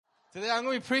Today I'm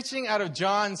going to be preaching out of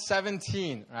John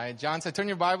 17, right? John said, turn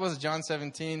your Bibles to John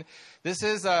 17. This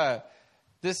is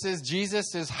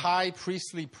Jesus' high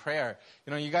priestly prayer.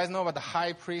 You know, you guys know about the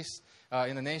high priest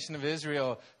in the nation of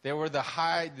Israel.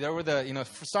 Starting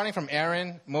from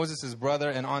Aaron, Moses' brother,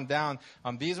 and on down.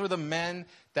 These were the men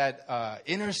that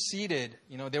interceded.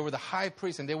 You know, they were the high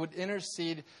priests, and they would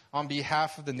intercede on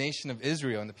behalf of the nation of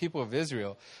Israel and the people of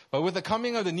Israel. But with the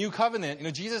coming of the new covenant, you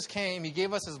know, Jesus came, he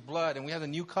gave us his blood, and we have the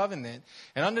new covenant.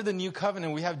 And under the new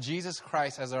covenant, we have Jesus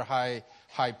Christ as our high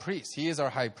priest. He is our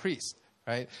high priest.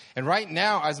 Right? And right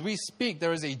now, as we speak,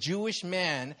 there is a Jewish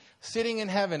man sitting in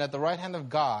heaven at the right hand of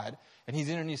God, and he's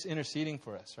interceding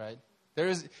for us, right?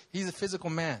 He's a physical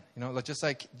man, you know, just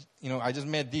like, you know, I just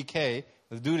met DK.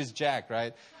 The dude is jacked,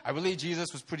 right? I believe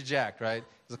Jesus was pretty jacked, right?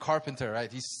 He's a carpenter,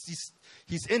 right?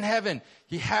 He's in heaven.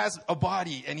 He has a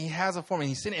body, and he has a form, and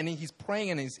he's sitting, and he's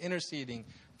praying, and he's interceding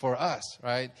for us,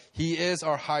 right? He is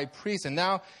our high priest. And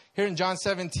now, here in John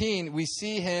 17, we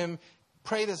see him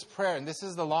pray this prayer, and this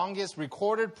is the longest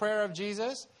recorded prayer of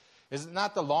Jesus. It's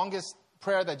not the longest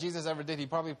prayer that Jesus ever did. He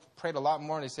probably prayed a lot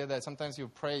more. They say that sometimes he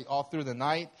would pray all through the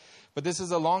night. But this is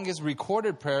the longest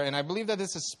recorded prayer, and I believe that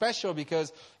this is special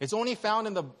because it's only found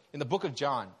in the book of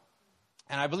John.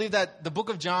 And I believe that the book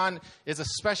of John is a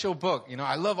special book. You know,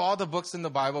 I love all the books in the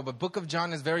Bible, but book of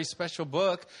John is a very special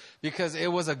book because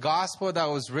it was a gospel that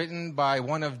was written by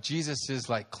one of Jesus's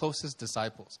closest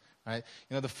disciples. Right?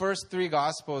 You know, the first three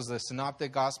Gospels, the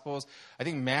Synoptic Gospels, I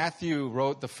think Matthew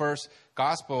wrote the first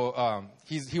Gospel.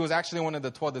 He was actually one of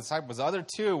the 12 disciples. The other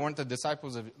two weren't the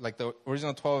disciples of, the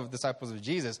original 12 disciples of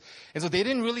Jesus. And so they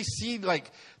didn't really see,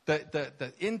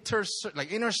 the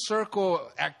inner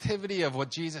circle activity of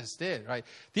what Jesus did, right?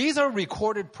 These are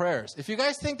recorded prayers. If you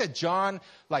guys think that John,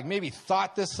 maybe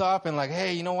thought this up and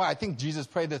hey, you know what? I think Jesus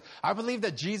prayed this. I believe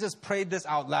that Jesus prayed this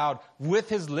out loud with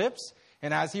his lips.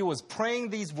 And as he was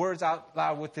praying these words out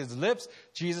loud with his lips,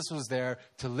 Jesus was there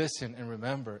to listen and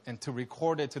remember and to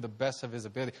record it to the best of his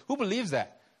ability. Who believes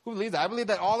that? Who believes that? I believe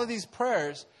that all of these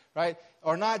prayers, right,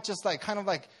 are not just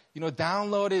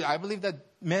downloaded. I believe that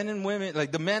men and women,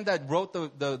 the men that wrote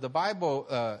the Bible,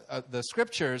 the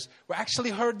scriptures, were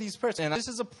actually heard these prayers. And this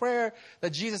is a prayer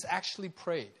that Jesus actually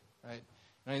prayed, right?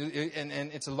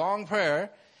 And it's a long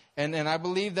prayer. And I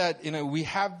believe that, you know, we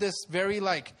have this very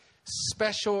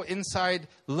special inside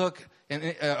look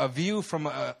and a view from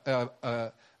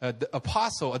the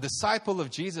apostle, a disciple of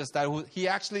Jesus, that he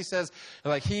actually says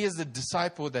he is the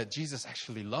disciple that Jesus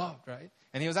actually loved, right?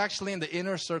 And he was actually in the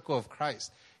inner circle of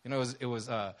Christ. You know, it was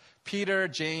Peter,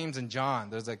 James, and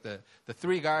John. There's the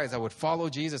three guys that would follow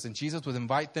Jesus, and Jesus would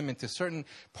invite them into certain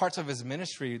parts of his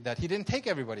ministry that he didn't take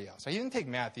everybody else. He didn't take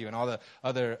Matthew and all the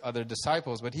other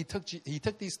disciples, but he took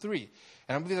these three.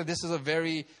 And I believe that this is a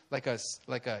very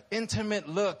a intimate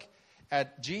look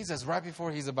at Jesus right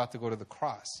before he's about to go to the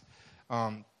cross.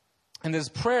 And this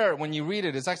prayer, when you read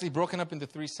it, it's actually broken up into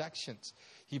three sections.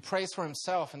 He prays for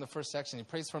himself in the first section. He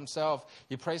prays for himself.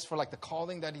 He prays for the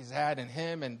calling that he's had in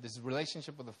him and his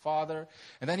relationship with the Father.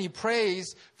 And then he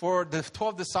prays for the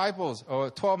 12 disciples, or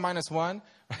 12 minus 1,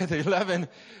 right? The 11,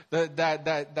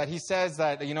 that he says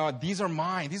that, you know, these are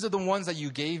mine. These are the ones that you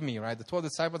gave me, right? The 12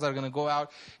 disciples that are going to go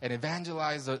out and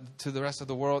evangelize to the rest of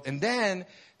the world. And then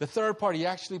the third part, he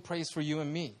actually prays for you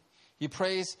and me. He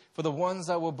prays for the ones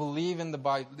that will believe in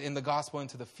the gospel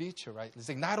into the future, right? It's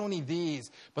not only these,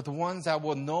 but the ones that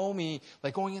will know me,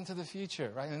 going into the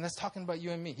future, right? And that's talking about you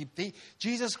and me.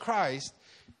 Jesus Christ,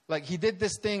 he did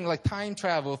this thing, time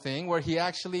travel thing, where he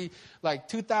actually,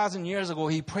 2,000 years ago,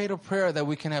 he prayed a prayer that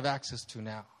we can have access to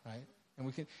now, right?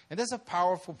 And that's a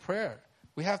powerful prayer.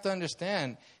 We have to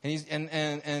understand,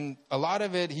 and a lot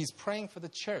of it, he's praying for the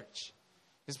church.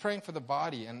 He's praying for the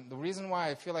body. And the reason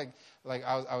why I feel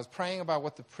I was praying about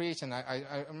what to preach, and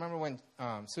I remember when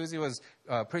Susie was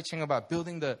preaching about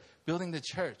building the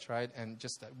church, right? And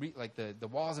just the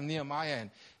walls of Nehemiah.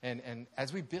 And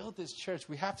as we build this church,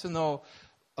 we have to know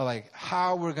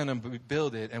how we're going to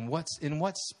build it and in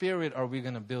what spirit are we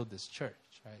going to build this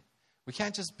church, right? We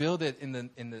can't just build it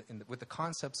with the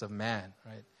concepts of man,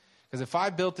 right? Because if I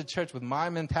built the church with my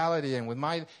mentality and with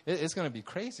it's going to be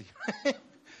crazy, right?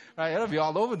 Right, it'll be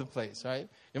all over the place, right?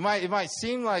 It might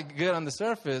seem good on the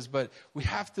surface, but we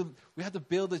have to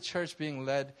build a church being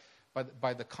led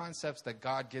by the concepts that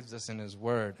God gives us in His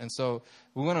Word. And so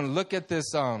we're going to look at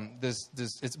this. We're going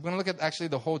to look at actually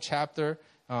the whole chapter.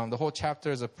 The whole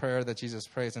chapter is a prayer that Jesus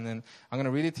prays, and then I'm going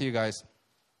to read it to you guys.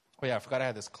 Oh yeah, I forgot I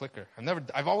had this clicker.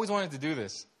 I've always wanted to do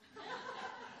this.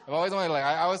 I've always wanted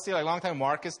I always see long time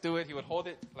Marcus do it. He would hold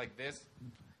it like this.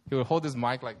 He would hold his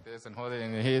mic like this and hold it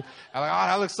in his head. I'm oh,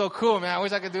 that looks so cool, man. I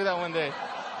wish I could do that one day.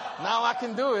 Now I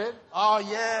can do it. Oh,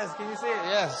 yes. Can you see it?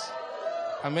 Yes.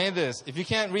 I made this. If you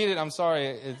can't read it, I'm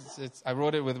sorry. I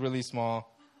wrote it with really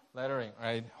small lettering,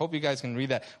 right? Hope you guys can read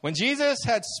that. When Jesus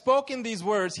had spoken these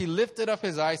words, he lifted up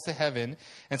his eyes to heaven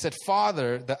and said,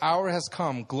 Father, the hour has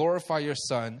come. Glorify your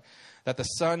Son, that the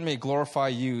Son may glorify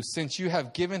you, since you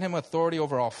have given him authority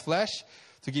over all flesh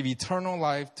to give eternal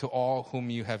life to all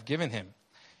whom you have given him.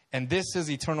 And this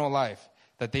is eternal life,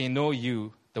 that they know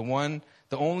you, the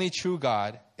only true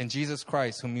God, and Jesus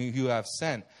Christ, whom you have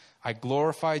sent. I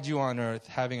glorified you on earth,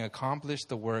 having accomplished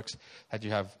the works that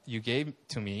you gave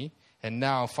to me. And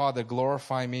now, Father,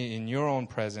 glorify me in your own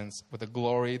presence with the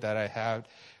glory that I had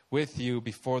with you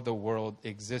before the world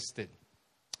existed.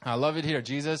 I love it here.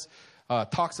 Jesus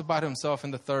talks about himself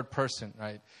in the third person,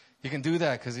 right? He can do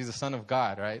that because he's the Son of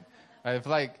God, right? If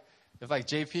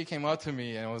JP came up to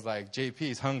me and was like, JP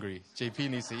is hungry.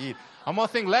 JP needs to eat. I'm going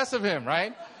to think less of him,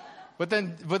 right? But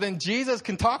then Jesus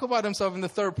can talk about himself in the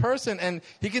third person, and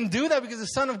he can do that because he's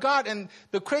the Son of God. And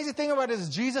the crazy thing about it is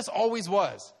Jesus always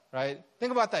was, right?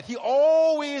 Think about that. He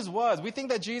always was. We think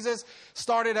that Jesus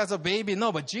started as a baby.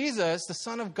 No, but Jesus, the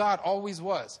Son of God, always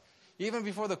was. Even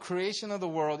before the creation of the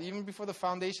world, even before the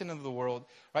foundation of the world,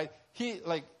 right?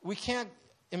 We can't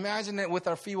imagine it with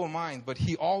our feeble mind, but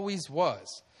he always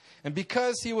was. And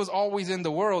because he was always in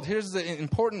the world, here's the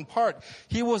important part.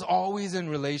 He was always in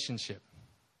relationship.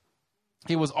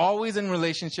 He was always in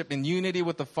relationship, in unity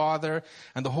with the Father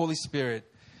and the Holy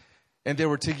Spirit. And they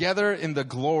were together in the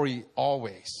glory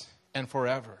always and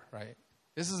forever, right?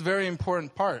 This is a very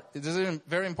important part. This is a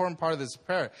very important part of this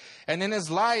prayer. And in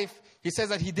his life, he says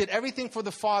that he did everything for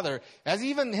the Father. As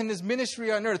even in his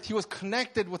ministry on earth, he was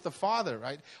connected with the Father,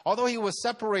 right? Although he was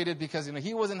separated because,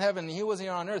 he was in heaven and he was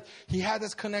here on earth, he had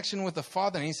this connection with the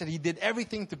Father. And he said he did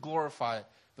everything to glorify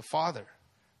the Father.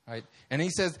 Right? And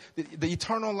he says the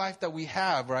eternal life that we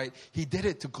have, right? He did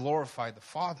it to glorify the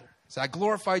Father. So I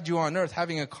glorified you on earth,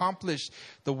 having accomplished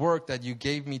the work that you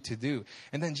gave me to do.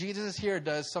 And then Jesus here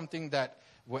does something that,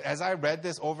 as I read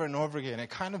this over and over again, it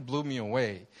kind of blew me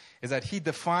away, is that he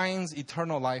defines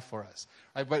eternal life for us.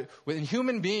 Right? But with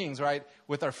human beings, right,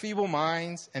 with our feeble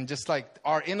minds and just like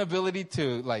our inability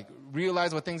to like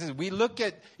realize what things is, we look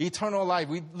at eternal life.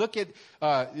 We look at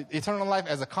eternal life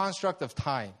as a construct of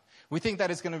time. We think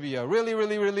that it's going to be a really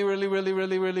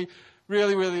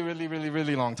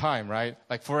long time, right?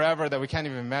 Like forever, that we can't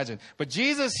even imagine. But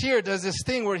Jesus here does this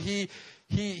thing where he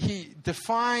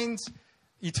defines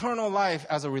eternal life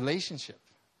as a relationship.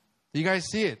 You guys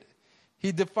see it?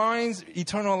 He defines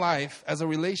eternal life as a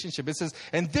relationship. It says,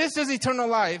 and this is eternal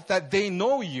life, that they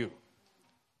know you,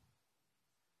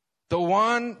 the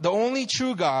only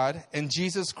true God, and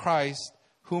Jesus Christ,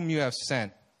 whom you have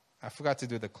sent. I forgot to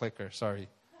do the clicker, sorry.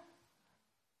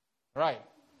 Right.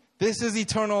 This is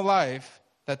eternal life,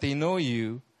 that they know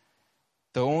you,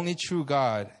 the only true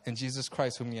God, and Jesus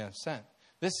Christ whom you have sent.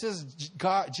 This is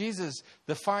Jesus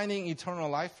defining eternal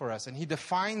life for us. And he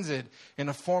defines it in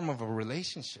a form of a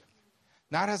relationship,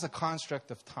 not as a construct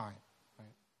of time. Right?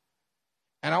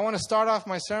 And I want to start off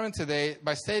my sermon today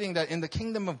by stating that in the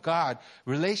kingdom of God,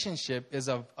 relationship is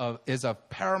of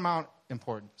paramount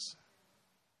importance.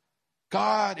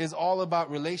 God is all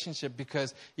about relationship,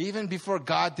 because even before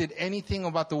God did anything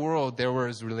about the world, there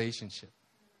was relationship.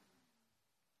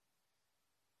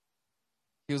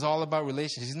 He was all about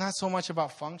relationship. He's not so much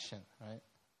about function, right?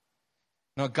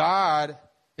 No, God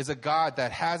is a God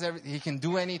that has everything. He can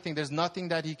do anything. There's nothing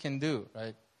that he can do,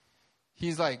 right?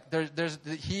 He's like,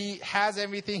 he has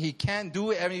everything. He can't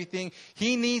do everything.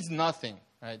 He needs nothing,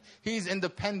 right? He's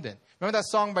independent. Remember that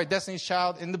song by Destiny's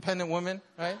Child, Independent Woman,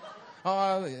 right?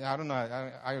 Oh, I don't know.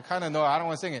 I kind of know. I don't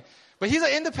want to sing it. But he's an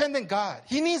independent God.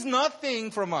 He needs nothing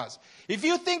from us. If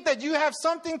you think that you have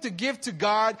something to give to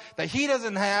God that he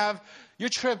doesn't have, you're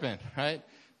tripping, right?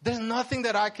 There's nothing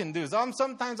that I can do.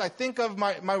 Sometimes I think of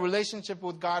my relationship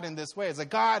with God in this way. It's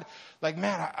like, God, like,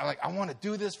 man, I want to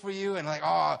do this for you. And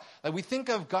we think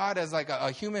of God as like a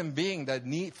human being that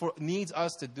needs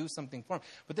us to do something for him.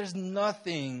 But there's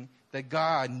nothing that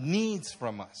God needs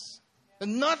from us.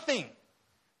 There's nothing.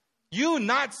 You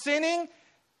not sinning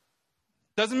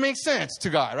doesn't make sense to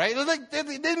God, right?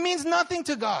 It means nothing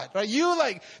to God, right? You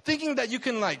thinking that you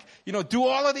can do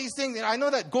all of these things. And I know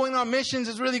that going on missions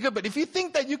is really good, but if you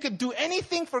think that you could do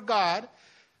anything for God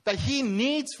that he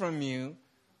needs from you,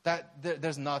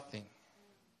 there's nothing.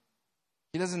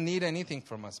 He doesn't need anything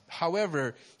from us.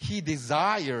 However, he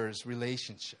desires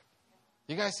relationship.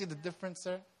 You guys see the difference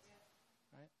there?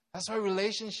 Right? That's why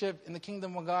relationship in the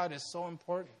kingdom of God is so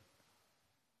important.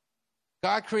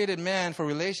 God created man for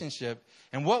relationship,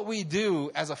 and what we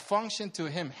do as a function to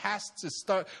him has to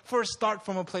start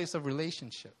from a place of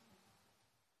relationship.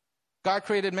 God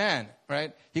created man,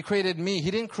 right? He created me.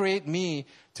 He didn't create me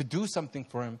to do something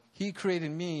for him. He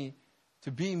created me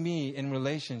to be me in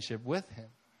relationship with him.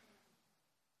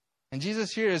 And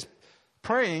Jesus here is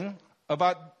praying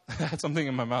about, I had something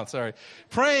in my mouth, sorry.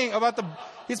 He's praying about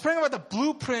the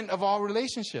blueprint of all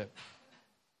relationship.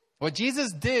 What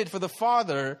Jesus did for the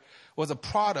Father was a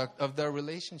product of their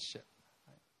relationship.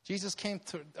 Jesus came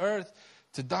to earth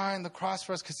to die on the cross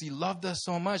for us because he loved us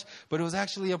so much. But it was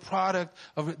actually a product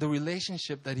of the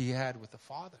relationship that he had with the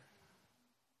Father.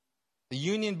 The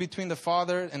union between the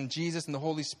Father and Jesus and the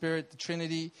Holy Spirit, the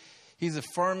Trinity, he's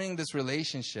affirming this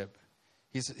relationship.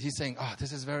 He's saying,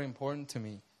 this is very important to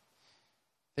me.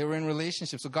 They were in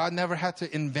relationship. So God never had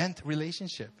to invent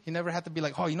relationship. He never had to be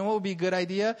like, you know what would be a good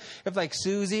idea? If like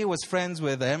Susie was friends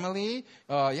with Emily,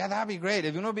 that'd be great.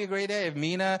 If you know what would be a great day, if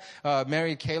Mina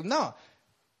married Caleb. No.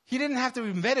 He didn't have to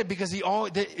invent it because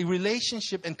the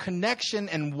relationship and connection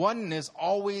and oneness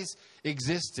always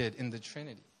existed in the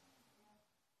Trinity.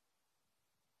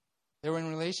 They were in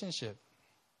relationship.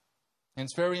 And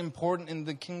it's very important in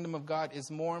the kingdom of God. It's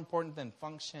more important than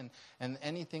function and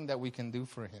anything that we can do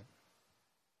for him.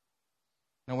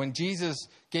 Now, when Jesus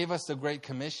gave us the Great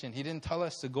Commission, he didn't tell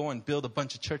us to go and build a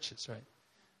bunch of churches, right?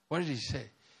 What did he say?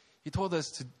 He told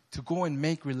us to go and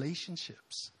make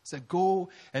relationships. He said, go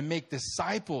and make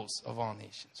disciples of all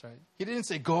nations, right? He didn't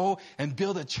say, go and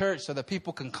build a church so that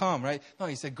people can come, right? No,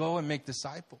 he said, go and make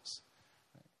disciples.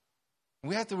 Right?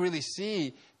 We have to really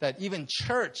see that even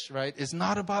church, right, is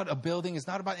not about a building. It's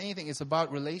not about anything. It's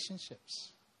about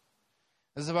relationships.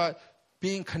 It's about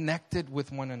being connected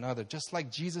with one another. Just like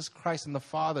Jesus Christ and the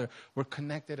Father were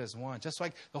connected as one. Just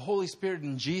like the Holy Spirit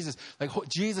and Jesus. Like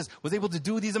Jesus was able to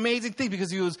do these amazing things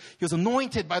because he was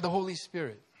anointed by the Holy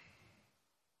Spirit.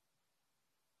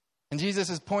 And Jesus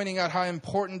is pointing out how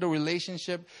important the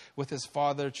relationship with his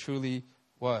Father truly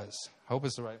was. I hope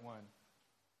it's the right one.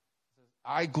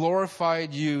 I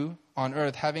glorified you on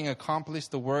earth, having accomplished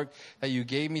the work that you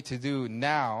gave me to do.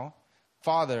 Now,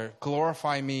 Father,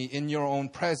 glorify me in your own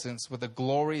presence with the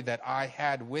glory that I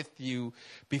had with you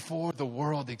before the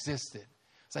world existed.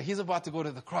 It's like he's about to go to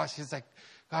the cross. He's like,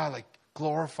 God, like,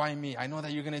 glorify me. I know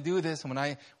that you're going to do this. And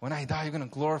when I die, you're going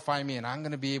to glorify me. And I'm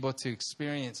going to be able to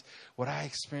experience what I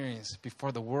experienced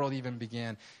before the world even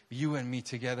began. You and me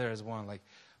together as one.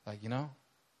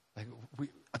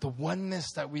 The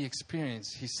oneness that we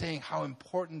experience. He's saying how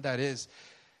important that is.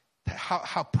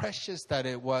 How precious that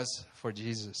it was for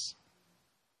Jesus.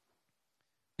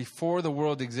 Before the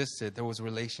world existed, there was a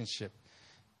relationship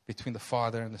between the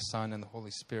Father and the Son and the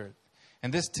Holy Spirit.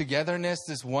 And this togetherness,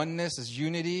 this oneness, this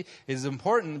unity is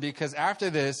important because after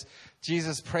this,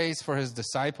 Jesus prays for his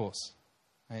disciples.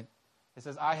 Right? It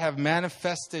says, I have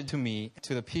manifested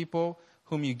to the people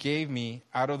whom you gave me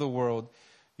out of the world.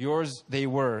 Yours they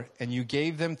were, and you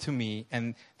gave them to me,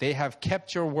 and they have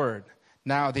kept your word.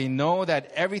 Now they know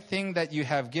that everything that you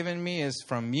have given me is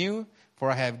from you. For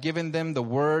I have given them the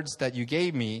words that you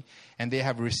gave me, and they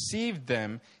have received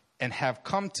them and have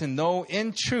come to know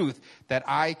in truth that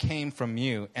I came from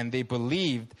you, and they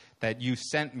believed that you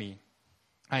sent me.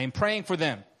 I am praying for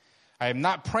them. I am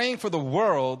not praying for the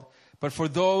world, but for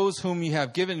those whom you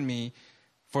have given me,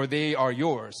 for they are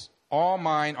yours. All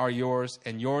mine are yours,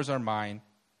 and yours are mine,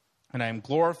 and I am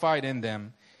glorified in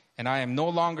them. And I am no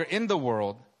longer in the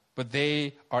world, but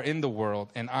they are in the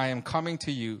world, and I am coming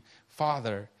to you.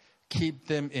 Father, keep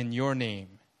them in your name,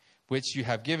 which you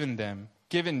have given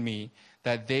me,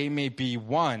 that they may be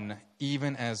one,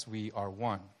 even as we are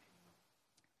one.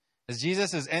 As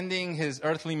Jesus is ending his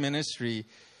earthly ministry,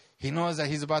 he knows that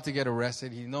he's about to get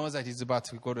arrested. He knows that he's about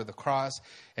to go to the cross.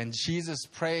 And Jesus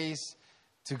prays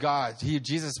to God.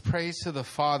 Jesus prays to the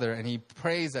Father, and he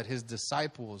prays that his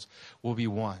disciples will be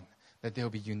one, that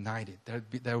they'll be united.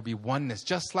 There will be oneness.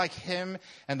 Just like him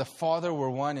and the Father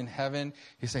were one in heaven,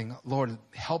 he's saying, Lord,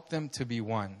 help them to be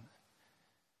one.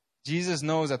 Jesus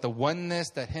knows that the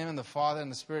oneness that him and the Father and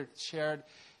the Spirit shared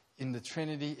in the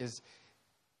Trinity is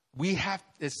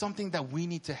something that we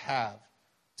need to have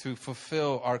to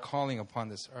fulfill our calling upon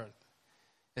this earth.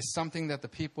 It's something that the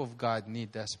people of God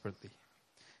need desperately.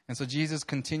 And so Jesus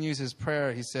continues his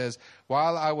prayer. He says,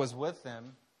 while I was with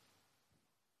them,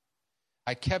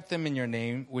 I kept them in your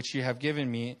name, which you have given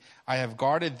me. I have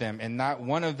guarded them, and not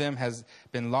one of them has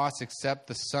been lost except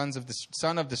the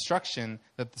son of destruction,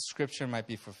 that the scripture might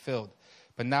be fulfilled.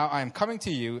 But now I am coming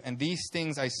to you, and these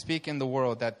things I speak in the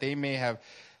world, that they may have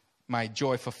my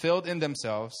joy fulfilled in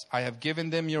themselves. I have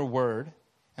given them your word,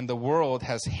 and the world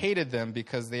has hated them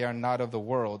because they are not of the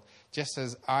world, just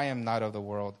as I am not of the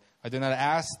world. I do not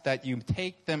ask that you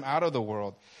take them out of the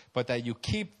world, but that you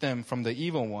keep them from the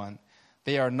evil one.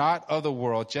 They are not of the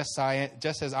world, just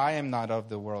as I am not of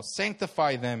the world.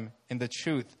 Sanctify them in the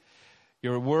truth.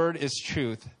 Your word is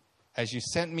truth. As you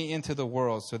sent me into the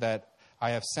world, so that I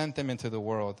have sent them into the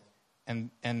world.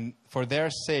 And for their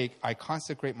sake, I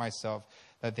consecrate myself,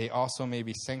 that they also may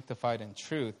be sanctified in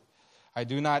truth. I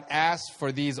do not ask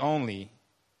for these only,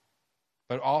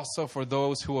 but also for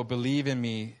those who will believe in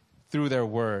me through their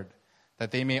word,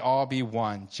 that they may all be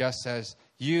one, just as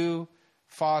you,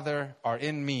 Father, are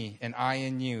in me and I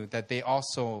in you, that they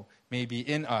also may be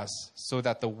in us, so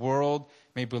that the world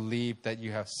may believe that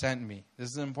you have sent me. This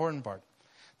is the important part.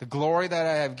 The glory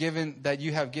that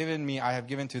you have given me, I have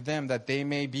given to them, that they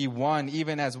may be one,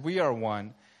 even as we are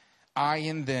one, I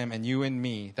in them and you in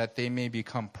me, that they may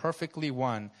become perfectly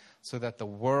one, so that the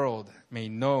world may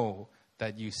know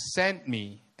that you sent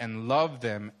me and loved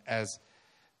them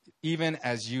even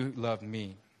as you loved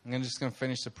me. I'm just going to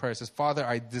finish the prayer. It says, Father,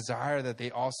 I desire that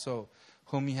they also,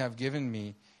 whom you have given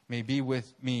me, may be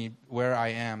with me where I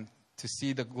am, to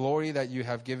see the glory that you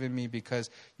have given me,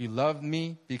 because you loved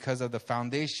me because of the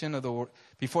foundation of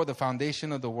before the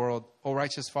foundation of the world. O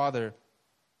righteous Father,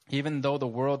 even though the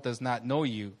world does not know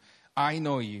you, I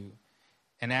know you.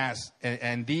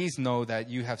 And these know that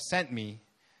you have sent me.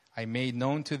 I made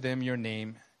known to them your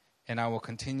name, and I will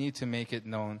continue to make it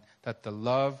known, that the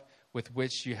love with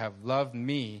which you have loved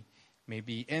me may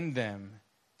be in them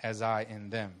as I in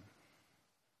them.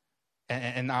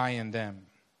 And I in them.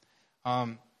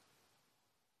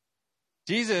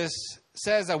 Jesus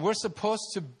says that we're supposed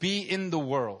to be in the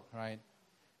world, right?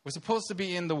 We're supposed to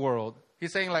be in the world.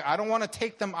 He's saying, like, I don't want to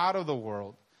take them out of the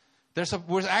world.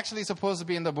 We're actually supposed to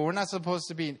be in but we're not supposed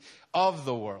to be of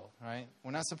the world, right?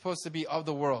 We're not supposed to be of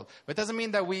the world. But it doesn't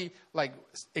mean that we,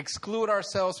 exclude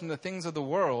ourselves from the things of the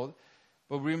world,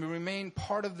 but we remain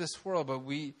part of this world, but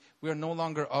we are no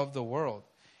longer of the world.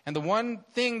 And the one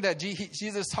thing that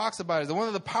Jesus talks about is one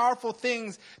of the powerful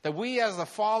things that we as the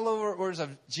followers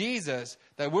of Jesus,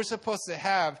 that we're supposed to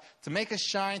have to make us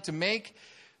shine, to make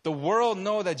the world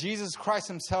know that Jesus Christ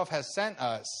himself has sent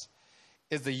us,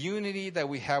 is the unity that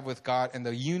we have with God and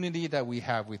the unity that we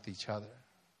have with each other.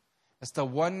 It's the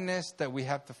oneness that we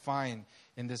have to find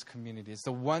in this community. It's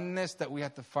the oneness that we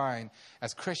have to find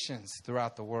as Christians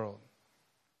throughout the world.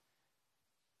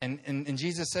 And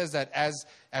Jesus says that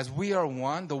as we are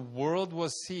one, the world will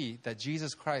see that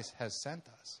Jesus Christ has sent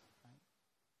us.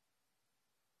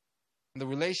 And the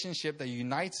relationship that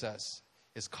unites us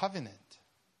is covenant.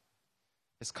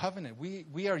 It's covenant.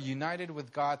 We are united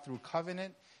with God through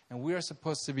covenant, and we are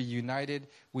supposed to be united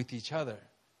with each other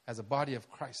as a body of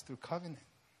Christ through covenant.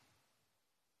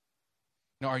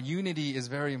 Our unity is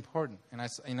very important. And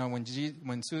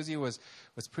when Susie was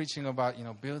preaching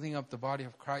about, building up the body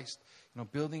of Christ,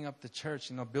 building up the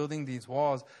church, building these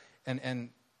walls, and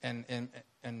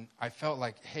I felt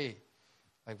like, hey,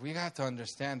 we have to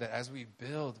understand that as we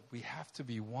build, we have to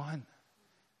be one.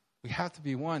 We have to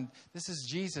be one. This is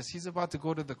Jesus. He's about to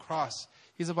go to the cross.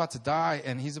 He's about to die,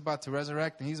 and he's about to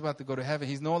resurrect, and he's about to go to heaven.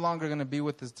 He's no longer going to be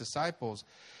with his disciples.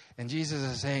 And Jesus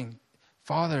is saying,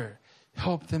 Father,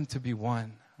 help them to be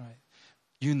one, right?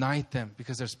 Unite them,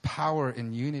 because there's power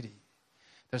in unity.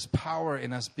 There's power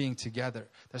in us being together.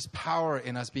 There's power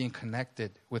in us being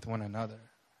connected with one another.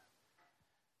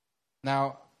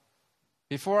 Now,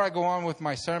 before I go on with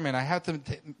my sermon, I have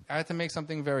to make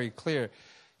something very clear.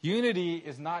 Unity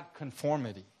is not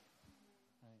conformity.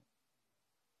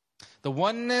 The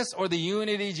oneness or the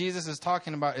unity Jesus is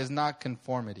talking about is not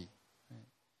conformity.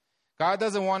 God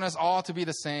doesn't want us all to be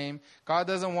the same. God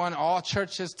doesn't want all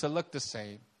churches to look the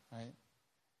same, right?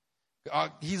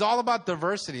 He's all about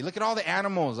diversity. Look at all the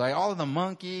animals, right? All of the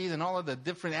monkeys and all of the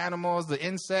different animals, the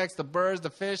insects, the birds, the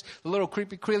fish, the little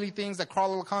creepy, crawly things that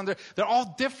crawl around there. They're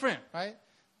all different, right?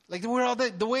 Like we're all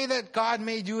the way that God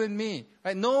made you and me,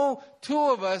 right? No two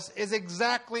of us is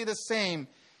exactly the same.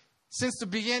 Since the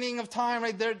beginning of time,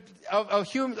 right there, of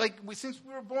human, since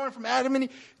we were born from Adam and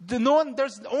Eve,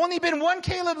 there's only been one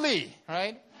Caleb Lee,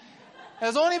 right?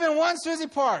 There's only been one Susie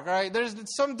Park, right?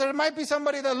 There might be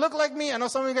somebody that look like me. I know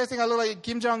some of you guys think I look like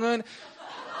Kim Jong-un.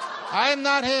 I am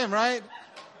not him, right?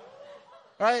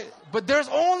 Right? But there's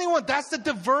only one. That's the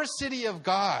diversity of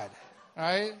God,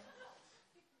 right?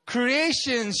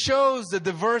 Creation shows the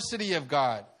diversity of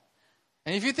God.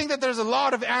 And if you think that there's a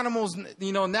lot of animals,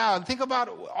 now, think about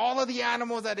all of the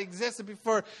animals that existed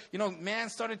before, man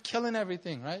started killing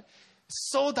everything, right?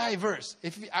 So diverse.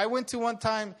 I went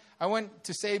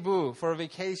to Cebu for a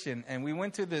vacation, and we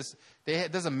went to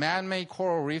there's a man-made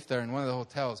coral reef there in one of the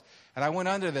hotels. And I went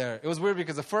under there. It was weird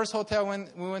because the first hotel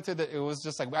we went to, it was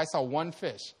just like, I saw one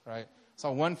fish, right? I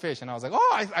saw one fish, and I was like,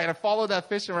 I followed that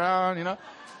fish around,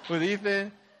 with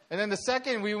Ethan. And then the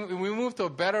second, we moved to a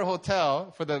better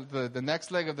hotel for the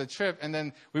next leg of the trip. And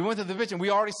then we went to the beach, and we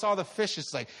already saw the fishes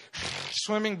like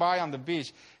swimming by on the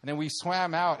beach. And then we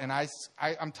swam out, and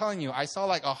I'm telling you, I saw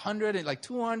like 100, like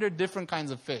 200 different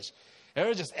kinds of fish. They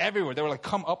were just everywhere. They were like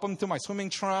come up into my swimming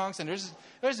trunks, and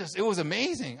it was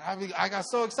amazing. I got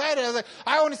so excited. I was like,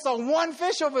 I only saw one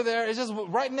fish over there. It's just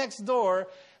right next door.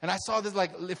 And I saw this,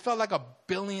 like, it felt like a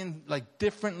billion, like,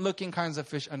 different looking kinds of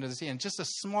fish under the sea. And just a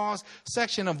small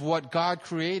section of what God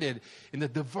created in the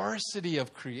diversity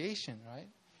of creation, right?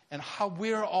 And how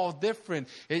we're all different.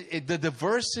 The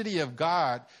diversity of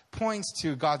God points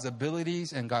to God's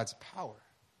abilities and God's power.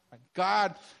 Right?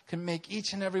 God can make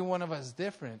each and every one of us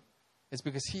different. It's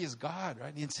because He is God,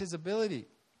 right? It's His ability.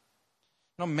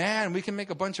 No, man, we can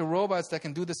make a bunch of robots that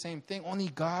can do the same thing. Only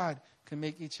God can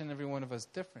make each and every one of us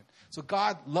different. So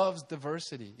God loves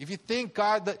diversity. If you think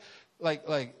God, like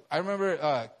I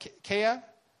remember Kea,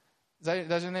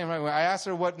 that's your name, right? When I asked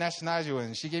her what nationality she was,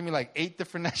 and she gave me like 8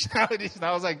 different nationalities, and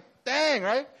I was like, dang,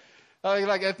 right?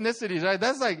 Like ethnicities, right?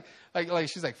 That's like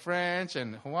she's like French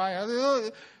and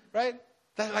Hawaiian, right?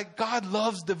 That like God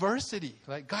loves diversity.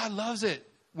 Like God loves it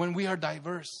when we are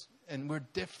diverse and we're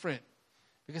different,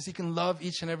 because He can love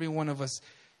each and every one of us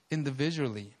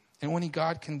individually. And only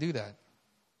God can do that.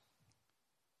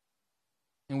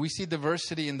 And we see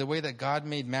diversity in the way that God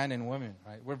made man and woman,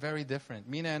 right? We're very different.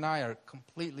 Mina and I are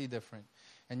completely different.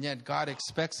 And yet God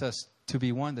expects us to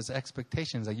be one. There's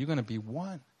expectations that you're going to be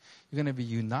one. You're going to be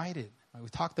united. Right? We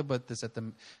talked about this at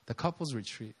the couples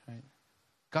retreat, right?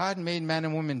 God made man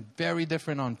and woman very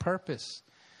different on purpose.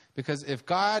 Because if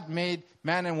God made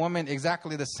man and woman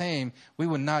exactly the same, we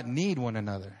would not need one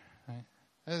another, right?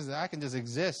 I can just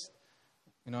exist.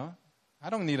 You know, I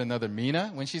don't need another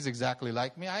Mina when she's exactly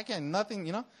like me. I can nothing,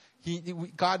 you know.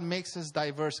 God makes us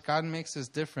diverse. God makes us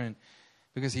different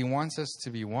because He wants us to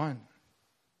be one.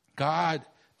 God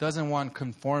doesn't want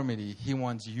conformity. He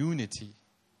wants unity.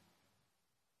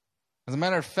 As a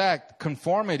matter of fact,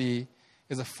 conformity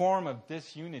is a form of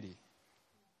disunity.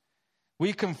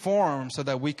 We conform so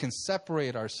that we can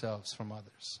separate ourselves from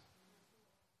others.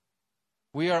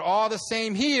 We are all the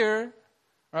same here,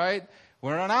 right?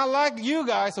 We're not like you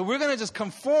guys, so we're going to just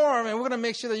conform, and we're going to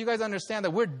make sure that you guys understand that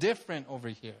we're different over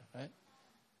here, right?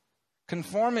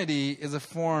 Conformity is a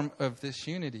form of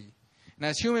disunity. And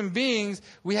as human beings,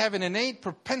 we have an innate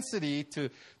propensity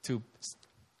to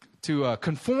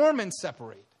conform and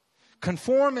separate.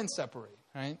 Conform and separate,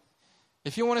 right?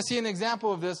 If you want to see an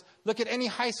example of this, look at any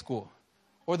high school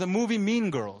or the movie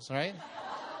Mean Girls, right?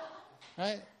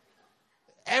 Right?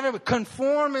 Everybody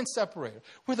conform and separate.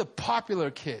 We're the popular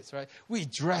kids, right? We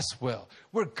dress well.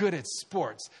 We're good at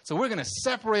sports. So we're going to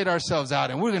separate ourselves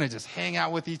out and we're going to just hang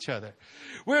out with each other.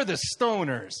 We're the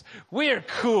stoners. We're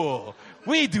cool.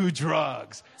 We do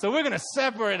drugs. So we're going to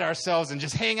separate ourselves and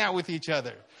just hang out with each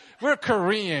other. We're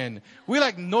Korean. We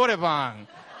like noraebang.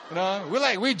 You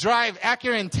know, we drive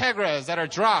Acura Integras that are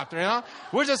dropped, you know.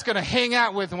 We're just going to hang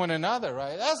out with one another,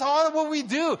 right? That's all what we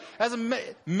do. As a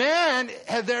man,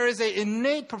 there is an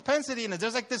innate propensity in us.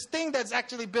 There's like this thing that's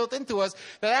actually built into us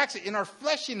that actually in our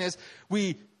fleshiness,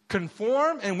 we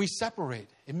conform and we separate.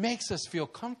 It makes us feel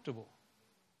comfortable.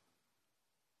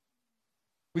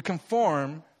 We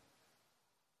conform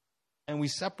and we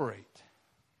separate.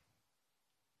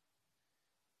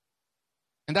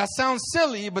 And that sounds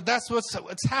silly, but that's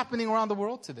what's happening around the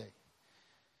world today.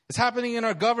 It's happening in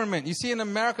our government. You see, in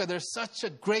America, there's such a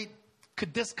great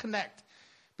disconnect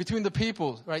between the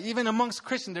people, right? Even amongst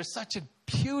Christians, there's such a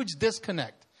huge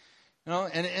disconnect, you know.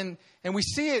 And we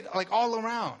see it like all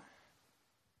around.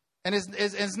 And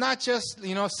it's not just,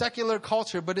 you know, secular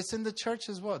culture, but it's in the church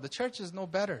as well. The church is no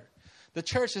better. The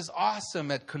church is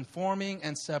awesome at conforming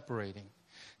and separating.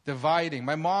 Dividing.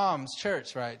 My mom's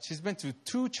church, right? She's been to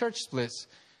 2 church splits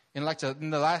in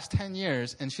the last 10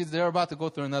 years, and they're about to go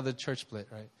through another church split,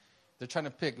 right? They're trying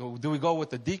to pick, do we go with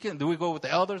the deacon, do we go with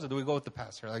the elders, or do we go with the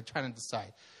pastor? Like trying to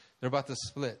decide. They're about to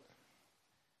split.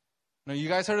 Now, you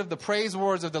guys heard of the praise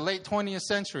wars of the late 20th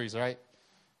centuries, right?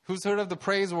 Who's heard of the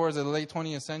praise wars of the late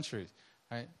 20th centuries,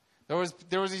 right? There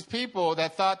was these people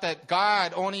that thought that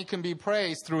God only can be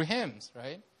praised through hymns,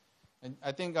 right? And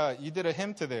I think you did a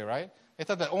hymn today, right? They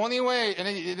thought the only way, and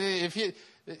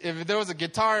if there was a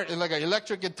guitar, like an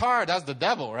electric guitar, that's the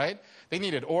devil, right? They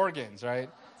needed organs, right?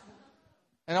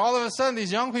 And all of a sudden,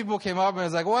 these young people came up and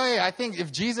was like, wait, I think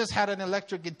if Jesus had an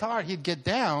electric guitar, he'd get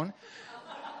down.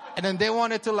 And then they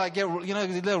wanted to like get, you know,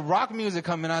 the rock music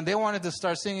coming on. They wanted to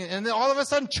start singing. And then all of a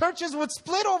sudden, churches would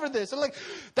split over this. They're like,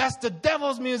 that's the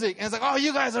devil's music. And it's like, oh,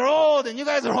 you guys are old and you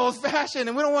guys are old-fashioned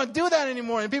and we don't want to do that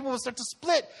anymore. And people would start to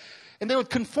split. And they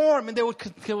would conform and they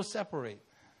would separate.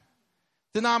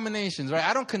 Denominations, right?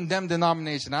 I don't condemn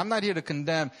denomination. I'm not here to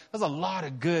condemn. There's a lot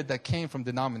of good that came from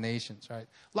denominations, right?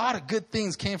 A lot of good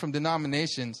things came from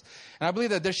denominations. And I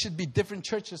believe that there should be different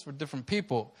churches for different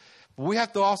people. But we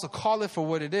have to also call it for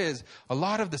what it is. A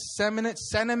lot of the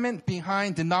sentiment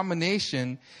behind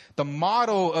denomination, the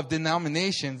motto of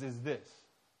denominations is this.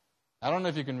 I don't know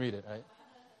if you can read it, right?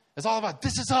 It's all about,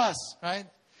 this is us, right?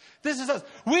 This is us.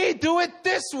 We do it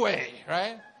this way,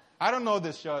 right? I don't know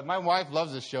this show. My wife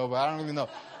loves this show, but I don't really know.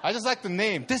 I just like the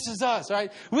name. This is us,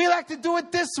 right? We like to do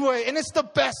it this way, and it's the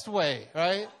best way,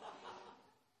 right?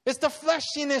 It's the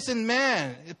fleshiness in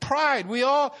man, pride. We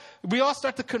all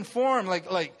start to conform, like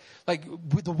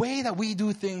the way that we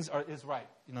do things is right.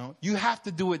 You know, you have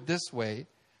to do it this way,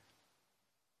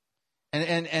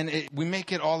 and we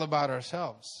make it all about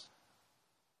ourselves.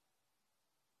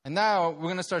 And now we're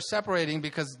going to start separating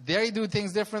because they do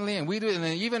things differently and we do it. And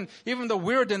then even though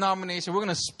we're a denomination, we're going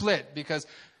to split because,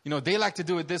 you know, they like to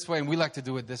do it this way and we like to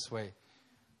do it this way.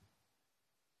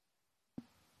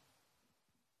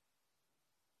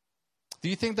 Do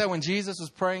you think that when Jesus was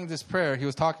praying this prayer, he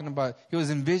was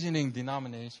envisioning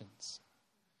denominations?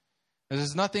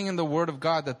 There's nothing in the Word of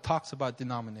God that talks about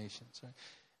denominations, right?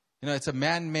 You know, it's a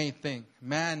man-made thing.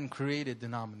 Man created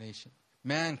denomination.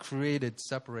 Man created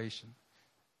separation.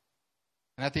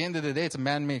 And at the end of the day, it's a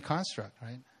man-made construct, right?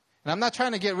 And I'm not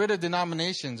trying to get rid of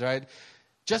denominations, right?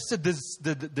 Just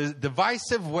the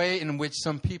divisive way in which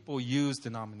some people use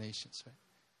denominations, right?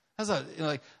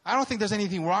 I don't think there's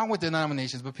anything wrong with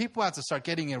denominations, but people have to start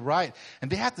getting it right. And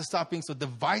they have to stop being so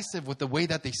divisive with the way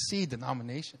that they see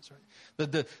denominations,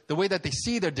 right? The way that they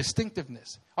see their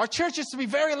distinctiveness. Our church used to be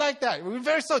very like that. We're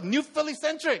very so New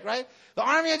Philly-centric, right? The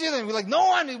Army of Jesus, we're like, no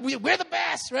one, we're the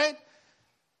best, right?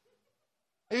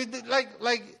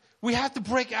 Like we have to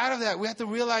break out of that. We have to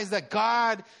realize that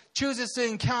God chooses to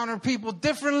encounter people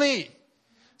differently.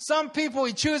 Some people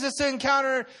he chooses to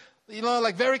encounter, you know,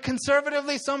 like very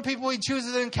conservatively. Some people he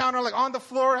chooses to encounter like on the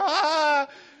floor,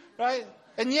 right?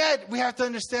 And yet we have to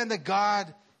understand that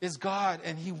God is God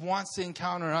and he wants to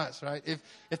encounter us, right?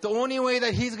 If the only way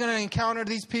that he's going to encounter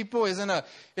these people is in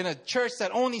a church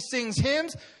that only sings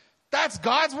hymns, that's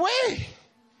God's way.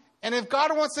 And if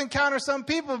God wants to encounter some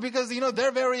people because, you know,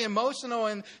 they're very emotional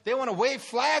and they want to wave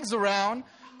flags around.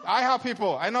 IHOP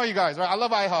people, I know you guys, right? I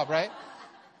love IHOP, right?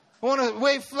 I want to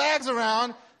wave flags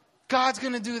around. God's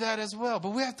going to do that as well. But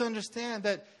we have to understand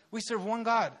that we serve one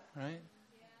God, right?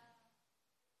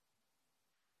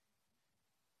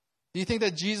 Do you think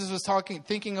that Jesus was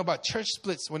thinking about church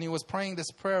splits when he was praying this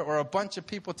prayer, or a bunch of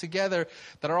people together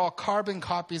that are all carbon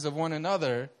copies of one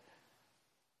another?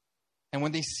 And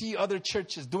when they see other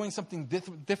churches doing something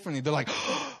differently, they're like,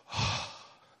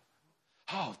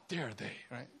 how dare they,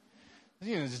 right?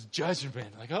 You know, just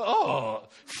judgment, like, oh,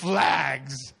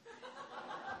 flags,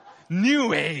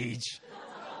 New Age.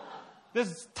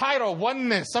 This title,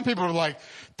 oneness. Some people are like,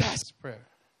 that's prayer,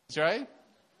 right?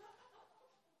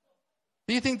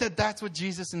 Do you think that that's what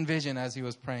Jesus envisioned as he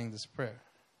was praying this prayer?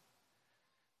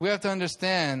 We have to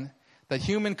understand that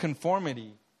human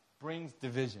conformity brings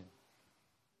division.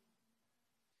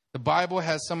 The Bible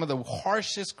has some of the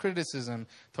harshest criticism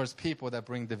towards people that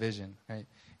bring division, right?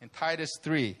 In Titus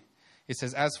 3, it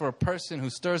says, as for a person who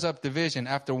stirs up division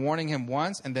after warning him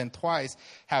once and then twice,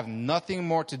 have nothing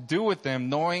more to do with them,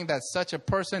 knowing that such a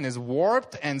person is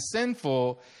warped and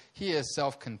sinful, he is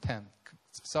self-condemned,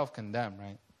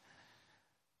 right?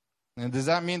 And does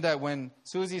that mean that when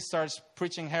Susie starts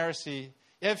preaching heresy,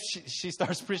 if she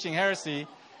starts preaching heresy,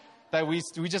 that we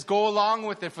just go along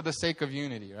with it for the sake of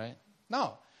unity, right?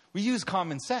 No. We use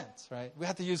common sense, right? We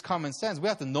have to use common sense. We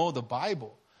have to know the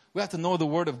Bible. We have to know the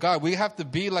Word of God. We have to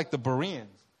be like the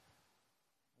Bereans.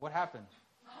 What happened?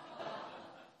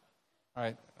 All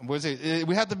right.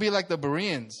 We have to be like the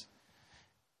Bereans.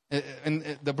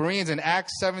 And the Bereans in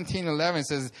Acts 17:11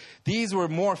 says, these were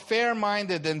more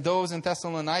fair-minded than those in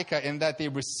Thessalonica in that they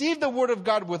received the Word of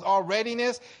God with all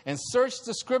readiness and searched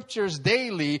the Scriptures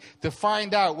daily to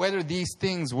find out whether these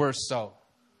things were so.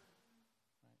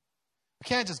 We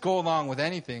can't just go along with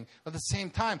anything. But at the same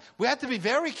time, we have to be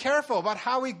very careful about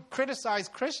how we criticize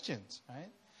Christians, right?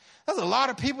 There's a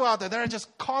lot of people out there that are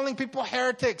just calling people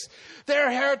heretics.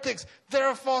 They're heretics.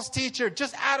 They're a false teacher.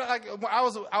 Just I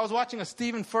was watching a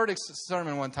Stephen Furtick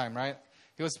sermon one time, right?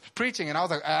 He was preaching, and I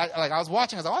was I was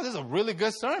watching. I was like, oh, this is a really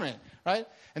good sermon, right?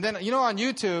 And then, you know, on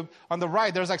YouTube, on the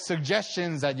right, there's like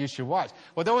suggestions that you should watch.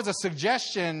 Well, there was a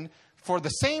suggestion for the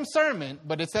same sermon,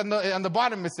 but it's on the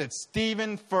bottom, it said,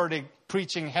 Stephen Furtick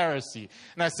preaching heresy.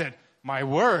 And I said, my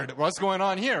word, what's going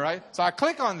on here, right? So I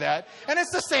click on that, and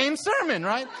it's the same sermon,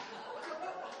 right?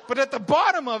 But at the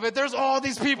bottom of it, there's all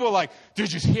these people like,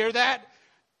 did you hear that?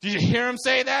 Did you hear him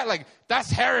say that? Like, that's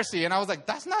heresy. And I was like,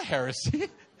 that's not heresy.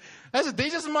 They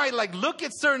just might like look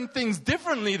at certain things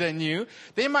differently than you.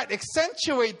 They might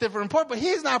accentuate different points, but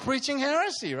he's not preaching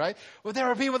heresy, right? Well, there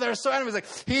are people that are so enemies, like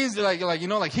he's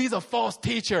like he's a false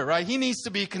teacher, right? He needs to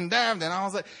be condemned. And I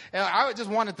was like, and I just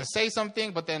wanted to say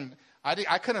something, but then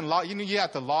I couldn't log. You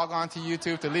have to log on to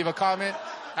YouTube to leave a comment.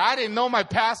 I didn't know my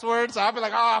password, so I'd be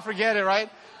like, forget it, right?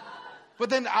 But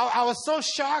then I was so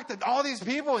shocked that all these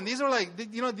people, and these were like,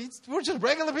 these were just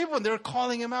regular people, and they were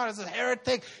calling him out as a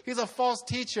heretic. He's a false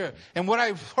teacher. And what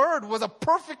I heard was a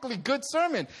perfectly good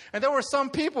sermon. And there were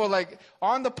some people like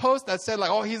on the post that said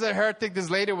like, oh, he's a heretic. This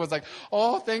lady was like,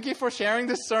 oh, thank you for sharing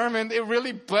this sermon. It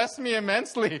really blessed me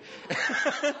immensely.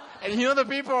 And the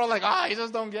people are like, you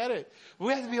just don't get it.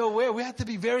 We have to be aware. We have to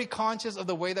be very conscious of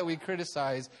the way that we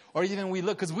criticize or even we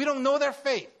look, because we don't know their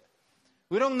faith.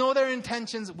 We don't know their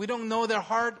intentions. We don't know their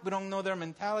heart. We don't know their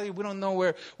mentality. We don't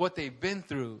know what they've been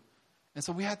through. And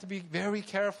so we have to be very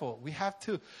careful. We have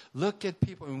to look at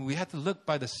people, and we have to look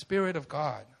by the Spirit of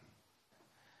God.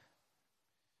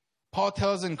 Paul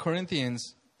tells in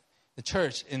Corinthians, the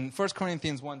church, in 1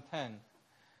 Corinthians 1:10,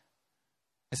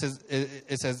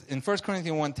 it says in 1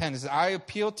 Corinthians 1:10, it says, I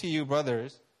appeal to you,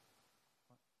 brothers.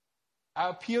 I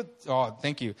appeal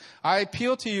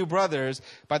to you, brothers,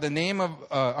 by the name of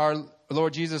our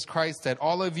Lord Jesus Christ, that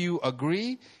all of you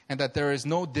agree and that there is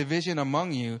no division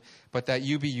among you, but that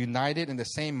you be united in the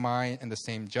same mind and the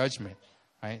same judgment.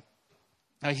 Right?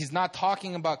 Now, he's not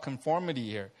talking about conformity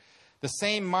here. The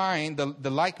same mind, the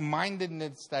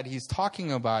like-mindedness that he's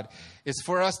talking about is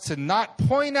for us to not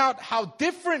point out how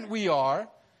different we are,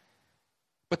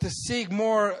 but to seek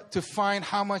more to find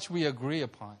how much we agree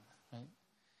upon.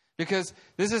 Because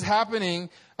this is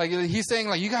happening, like he's saying,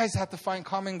 like, you guys have to find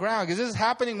common ground. Because this is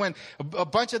happening when a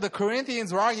bunch of the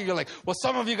Corinthians were arguing. You're like, well,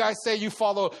 some of you guys say you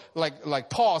follow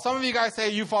like Paul. Some of you guys say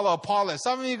you follow Apollos.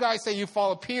 Some of you guys say you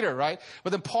follow Peter, right?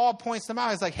 But then Paul points them out.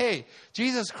 He's like, hey,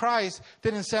 Jesus Christ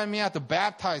didn't send me out to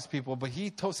baptize people, but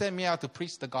he sent me out to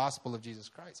preach the gospel of Jesus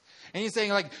Christ. And he's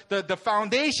saying, like, the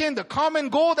foundation, the common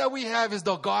goal that we have is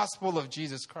the gospel of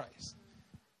Jesus Christ.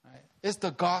 It's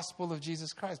the gospel of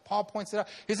Jesus Christ. Paul points it out.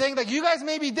 He's saying that you guys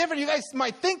may be different. You guys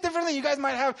might think differently. You guys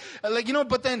might have,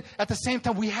 but then at the same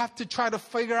time, we have to try to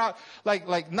figure out,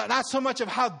 not so much of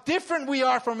how different we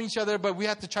are from each other, but we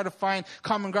have to try to find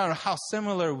common ground of how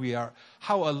similar we are,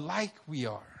 how alike we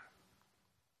are.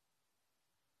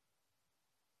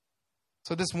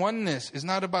 So this oneness is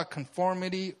not about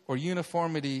conformity or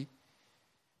uniformity,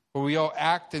 where we all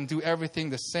act and do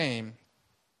everything the same.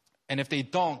 And if they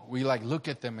don't, we look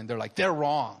at them and they're like, they're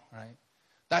wrong, right?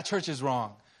 That church is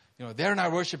wrong. They're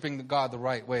not worshiping God the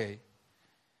right way.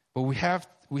 But we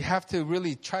have to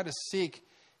really try to seek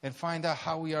and find out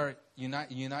how we are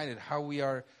united, how we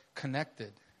are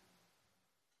connected.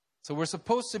 So we're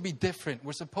supposed to be different.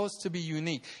 We're supposed to be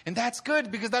unique. And that's good,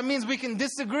 because that means we can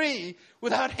disagree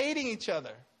without hating each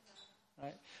other.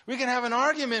 Right? We can have an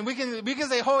argument. We can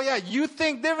say, oh yeah, you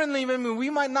think differently than me. We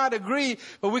might not agree,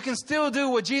 but we can still do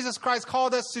what Jesus Christ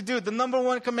called us to do. The number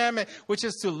one commandment, which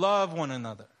is to love one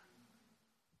another.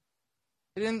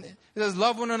 It says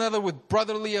love one another with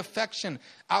brotherly affection.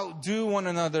 Outdo one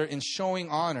another in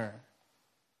showing honor.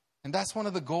 And that's one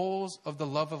of the goals of the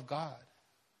love of God.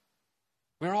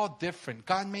 We're all different.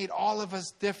 God made all of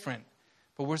us different,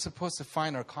 but we're supposed to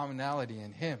find our commonality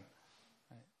in Him.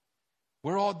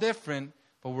 We're all different,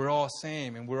 but we're all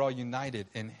same, and we're all united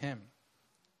in Him.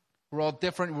 We're all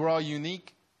different. We're all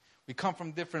unique. We come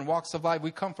from different walks of life. We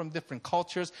come from different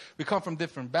cultures. We come from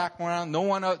different backgrounds. No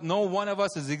one of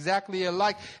us is exactly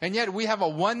alike. And yet we have a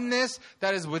oneness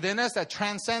that is within us that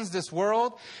transcends this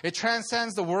world. It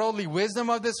transcends the worldly wisdom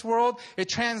of this world. It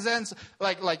transcends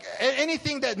like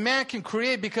anything that man can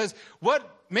create, because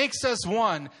what makes us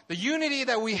one, the unity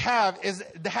that we have,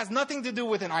 has nothing to do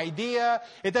with an idea.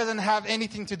 It doesn't have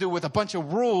anything to do with a bunch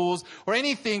of rules or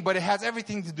anything, but it has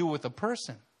everything to do with a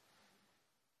person.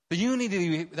 The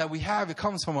unity that we have, it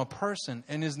comes from a person,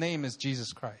 and His name is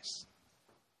Jesus Christ.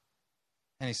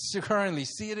 And He's currently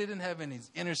seated in heaven.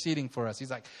 He's interceding for us. He's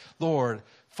like, Lord,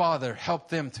 Father, help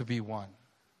them to be one.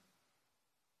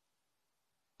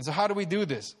 And so how do we do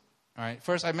this? All right.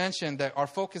 First, I mentioned that our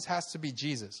focus has to be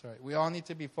Jesus. Right? We all need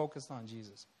to be focused on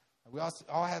Jesus. We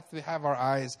all have to have our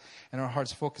eyes and our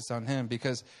hearts focused on Him,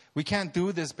 because we can't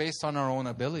do this based on our own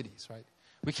abilities, right?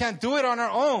 We can't do it on our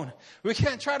own. We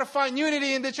can't try to find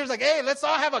unity in the church. Like, hey, let's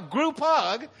all have a group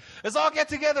hug. Let's all get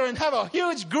together and have a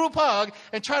huge group hug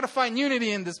and try to find unity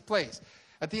in this place.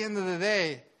 At the end of the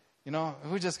day,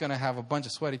 we're just going to have a bunch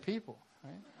of sweaty people,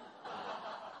 right?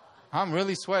 I'm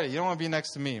really sweaty. You don't want to be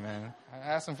next to me, man. I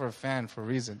asked him for a fan for a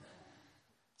reason.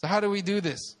 So how do we do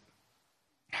this?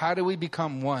 How do we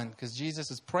become one? Because Jesus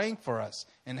is praying for us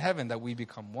in heaven that we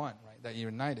become one, right? That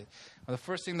you're united. Well, the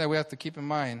first thing that we have to keep in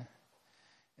mind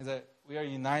is that we are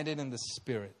united in the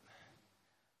Spirit.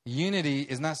 Unity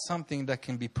is not something that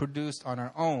can be produced on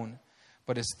our own,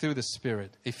 but it's through the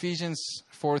Spirit. Ephesians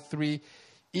 4:3,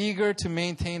 eager to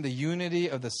maintain the unity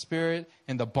of the Spirit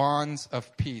in the bonds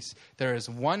of peace. There is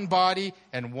one body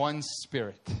and one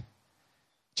Spirit.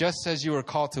 Just as you are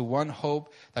called to one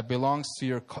hope that belongs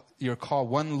to your call,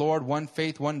 one Lord, one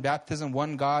faith, one baptism,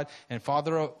 one God and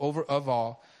Father of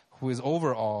all, who is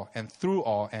over all and through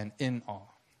all and in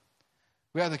all.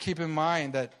 We have to keep in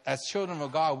mind that as children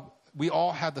of God, we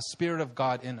all have the Spirit of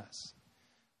God in us.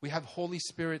 We have Holy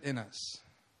Spirit in us.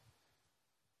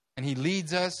 And He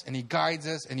leads us and He guides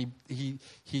us and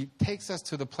He takes us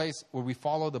to the place where we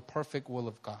follow the perfect will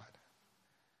of God.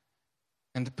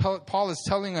 And Paul is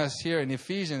telling us here in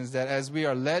Ephesians that as we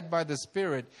are led by the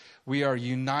Spirit, we are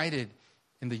united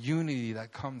in the unity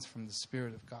that comes from the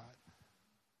Spirit of God.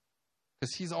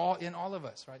 Because He's all in all of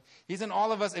us, right? He's in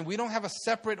all of us, and we don't have a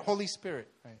separate Holy Spirit,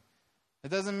 right?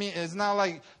 It doesn't mean, it's not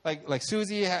like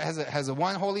Susie has a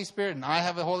one Holy Spirit and I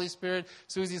have a Holy Spirit.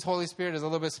 Susie's Holy Spirit is a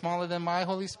little bit smaller than my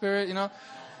Holy Spirit, you know?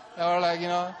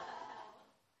 Or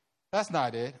that's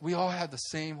not it. We all have the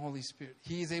same Holy Spirit.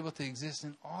 He is able to exist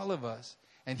in all of us.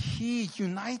 And He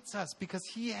unites us because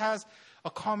He has a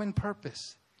common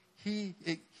purpose. He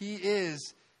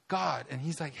is God. And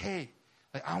He's like, hey,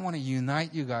 I want to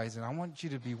unite you guys and I want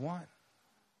you to be one.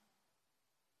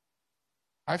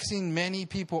 I've seen many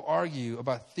people argue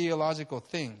about theological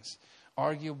things,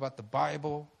 argue about the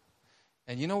Bible.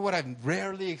 And you know what I've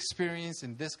rarely experienced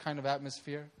in this kind of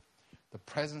atmosphere? The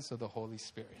presence of the Holy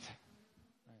Spirit.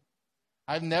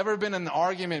 I've never been in an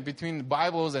argument between the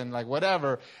Bibles and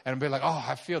whatever and be like, oh,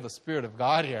 I feel the Spirit of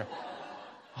God here.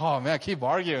 Oh, man, keep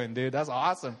arguing, dude. That's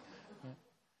awesome.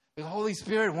 The Holy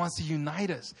Spirit wants to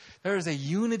unite us. There is a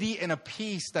unity and a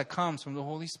peace that comes from the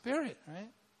Holy Spirit, right?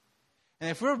 And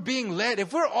if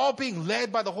we're all being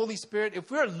led by the Holy Spirit,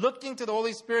 if we're looking to the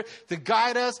Holy Spirit to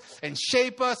guide us and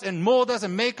shape us and mold us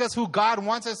and make us who God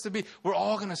wants us to be, we're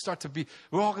all going to start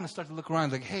to look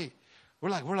around like, hey, we're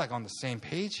like on the same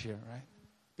page here, right?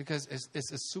 Because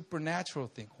it's a supernatural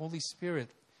thing. Holy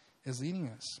Spirit is leading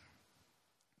us.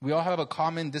 We all have a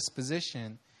common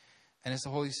disposition, and it's the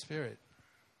Holy Spirit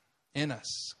in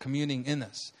us, communing in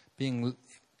us, being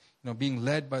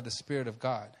led by the Spirit of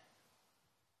God.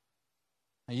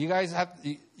 Now you guys have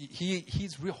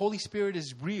Holy Spirit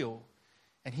is real,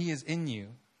 and He is in you.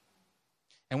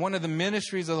 And one of the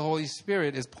ministries of the Holy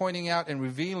Spirit is pointing out and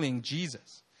revealing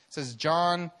Jesus. It says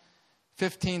John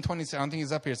 15:27, I don't think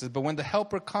it's up here. It says, but when the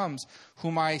Helper comes,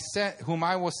 whom I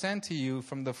will send to you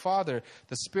from the Father,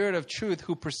 the Spirit of truth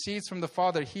who proceeds from the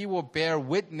Father, He will bear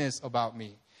witness about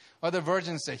me. Other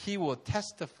versions say He will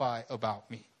testify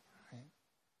about me. Right?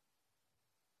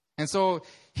 And so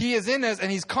He is in us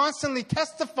and He's constantly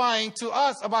testifying to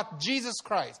us about Jesus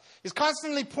Christ. He's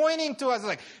constantly pointing to us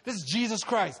like, this is Jesus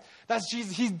Christ. That's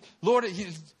Jesus.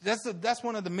 That's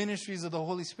one of the ministries of the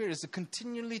Holy Spirit, is to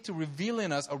continually to reveal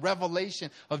in us a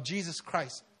revelation of Jesus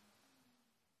Christ.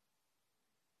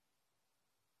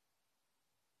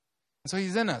 And so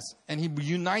He's in us and He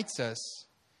unites us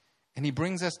and He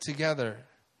brings us together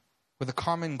with a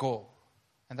common goal.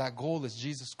 And that goal is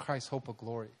Jesus Christ, hope of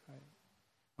glory. Right?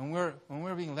 When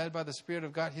we're being led by the Spirit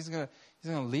of God, He's gonna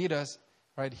lead us.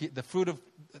 Right? The fruit of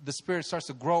the Spirit starts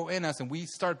to grow in us and we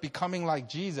start becoming like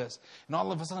Jesus. And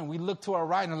all of a sudden we look to our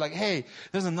right and we're like, hey,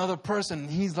 there's another person and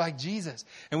he's like Jesus.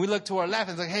 And we look to our left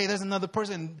and it's like, hey, there's another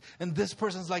person and this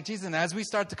person's like Jesus. And as we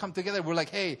start to come together, we're like,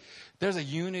 hey, there's a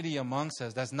unity amongst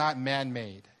us that's not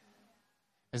man-made.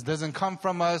 It doesn't come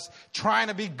from us trying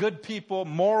to be good people,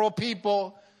 moral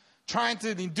people, trying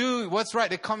to do what's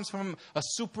right. It comes from a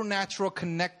supernatural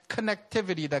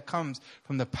connectivity that comes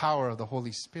from the power of the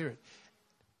Holy Spirit.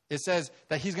 It says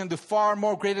that He's going to do far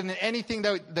more greater than anything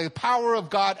that the power of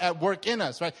God at work in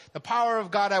us, right? The power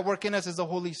of God at work in us is the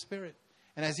Holy Spirit.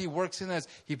 And as He works in us,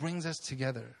 He brings us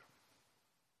together.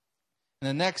 And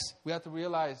the next, we have to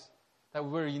realize that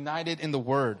we're united in the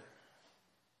Word.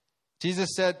 Jesus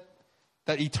said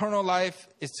that eternal life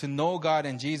is to know God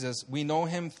and Jesus. We know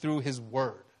Him through His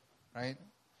Word, right?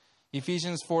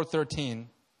 Ephesians 4:13.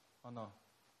 Oh, no.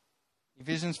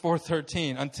 Ephesians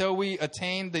 4:13, until we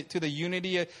attain to the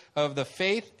unity of the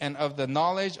faith and of the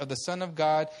knowledge of the Son of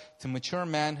God, to mature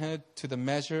manhood, to the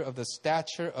measure of the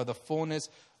stature of the fullness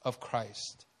of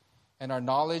Christ. And our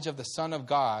knowledge of the Son of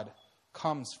God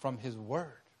comes from His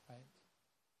Word. Right?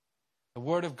 The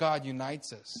Word of God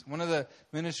unites us. One of the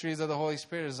ministries of the Holy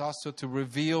Spirit is also to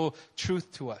reveal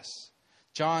truth to us,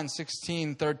 John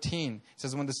 16:13. It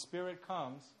says, when the Spirit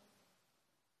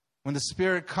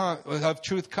of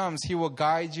truth comes, He will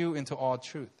guide you into all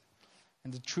truth.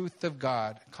 And the truth of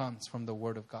God comes from the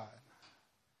Word of God.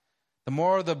 The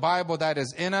more of the Bible that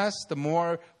is in us, the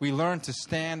more we learn to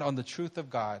stand on the truth of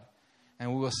God.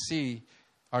 And we will see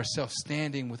ourselves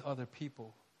standing with other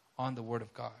people on the Word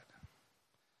of God.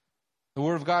 The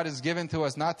Word of God is given to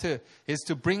us is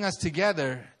to bring us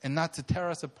together and not to tear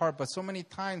us apart. But so many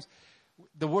times,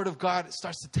 the Word of God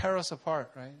starts to tear us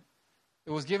apart, right?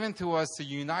 It was given to us to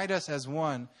unite us as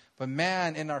one. But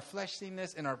man, in our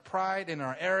fleshliness, in our pride, in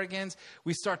our arrogance,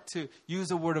 we start to use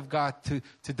the Word of God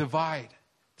to divide,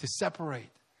 to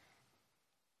separate.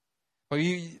 But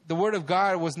the Word of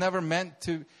God was never meant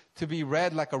to be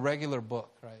read like a regular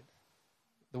book, right?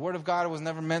 The Word of God was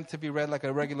never meant to be read like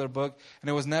a regular book, and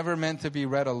it was never meant to be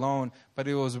read alone, but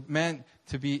it was meant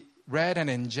to be read and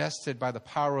ingested by the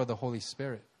power of the Holy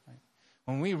Spirit. Right?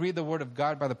 When we read the Word of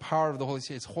God by the power of the Holy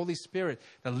Spirit, it's Holy Spirit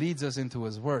that leads us into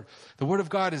His Word. The Word of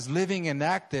God is living and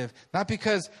active, not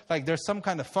because there's some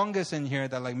kind of fungus in here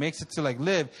that makes it to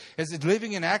live. It's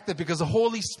living and active because the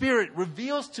Holy Spirit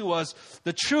reveals to us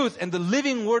the truth and the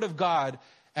living Word of God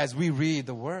as we read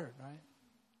the Word, right?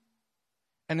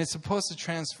 And it's supposed to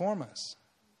transform us.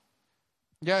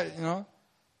 Yeah,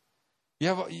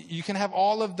 you can have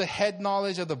all of the head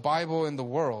knowledge of the Bible in the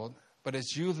world, but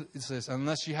it's useless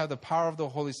unless you have the power of the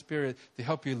Holy Spirit to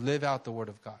help you live out the Word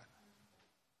of God.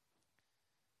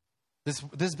 This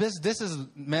is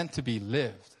meant to be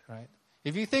lived, right?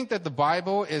 If you think that the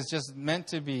Bible is just meant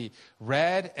to be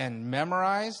read and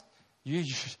memorized,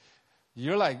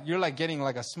 you're like getting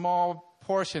a small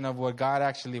portion of what God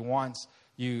actually wants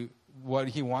you. What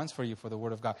He wants for you for the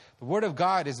Word of God. The Word of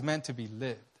God is meant to be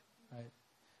lived.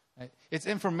 Right? It's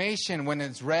information when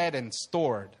it's read and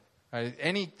stored. Right?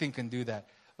 Anything can do that.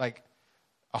 Like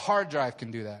a hard drive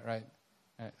can do that, right?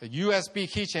 A USB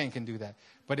keychain can do that.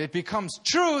 But it becomes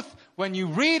truth when you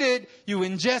read it, you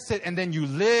ingest it, and then you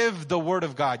live the Word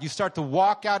of God. You start to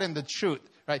walk out in the truth.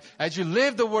 Right? As you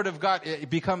live the Word of God, it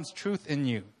becomes truth in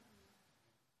you.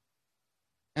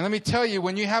 And let me tell you,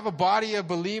 when you have a body of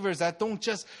believers that don't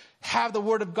just have the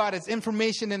Word of God as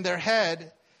information in their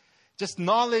head, just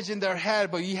knowledge in their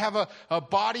head, but you have a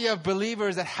body of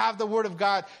believers that have the Word of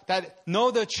God, that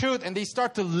know the truth, and they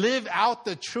start to live out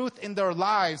the truth in their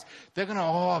lives, they're going to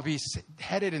all be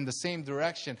headed in the same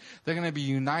direction. They're going to be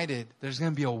united. There's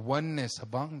going to be a oneness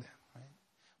among them. Right?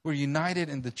 We're united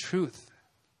in the truth.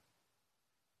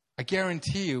 I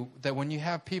guarantee you that when you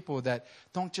have people that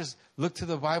don't just look to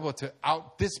the Bible to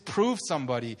disprove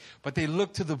somebody, but they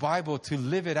look to the Bible to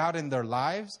live it out in their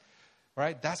lives,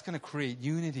 right? That's going to create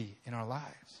unity in our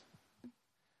lives.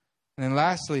 And then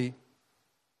lastly,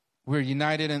 we're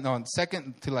united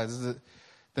the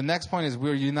next point is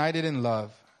we're united in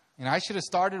love. And I should have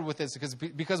started with this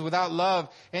because without love,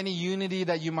 any unity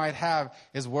that you might have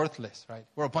is worthless, right?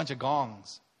 We're a bunch of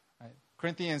gongs, right?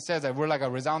 Corinthians says that we're like a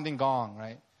resounding gong,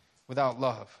 right? Without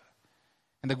love.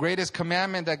 And the greatest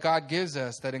commandment that God gives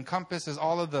us that encompasses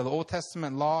all of the Old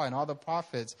Testament law and all the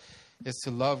prophets is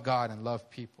to love God and love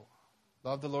people.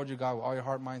 Love the Lord your God with all your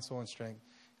heart, mind, soul, and strength.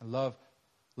 And love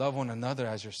one another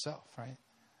as yourself, right?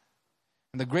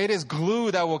 And the greatest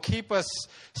glue that will keep us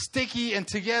sticky and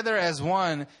together as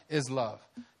one is love.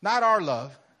 Not our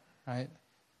love, right?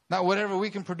 Not whatever we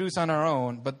can produce on our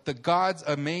own, but the God's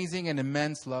amazing and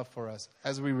immense love for us.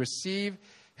 As we receive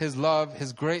His love,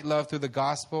 His great love through the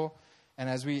gospel, and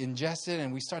as we ingest it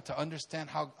and we start to understand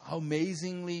how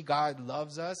amazingly God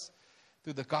loves us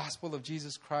through the gospel of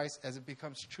Jesus Christ, as it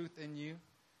becomes truth in you,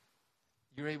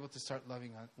 you're able to start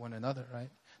loving one another, right?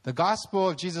 The gospel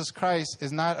of Jesus Christ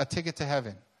is not a ticket to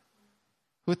heaven.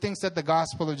 Who thinks that the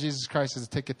gospel of Jesus Christ is a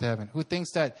ticket to heaven? Who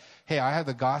thinks that, hey, I have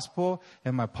the gospel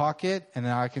in my pocket and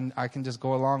then I can just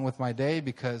go along with my day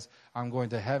because I'm going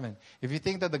to heaven? If you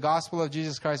think that the gospel of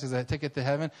Jesus Christ is a ticket to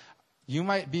heaven, you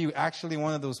might be actually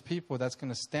one of those people that's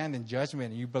going to stand in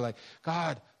judgment and you'd be like,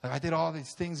 God, I did all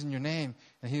these things in your name.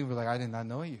 And He would be like, I did not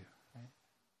know you. Right?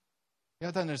 You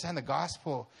have to understand the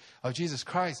gospel of Jesus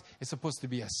Christ is supposed to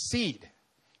be a seed.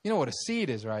 You know what a seed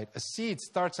is, right? A seed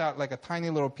starts out like a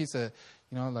tiny little piece of,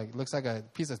 looks like a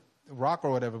piece of rock or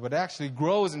whatever, but it actually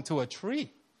grows into a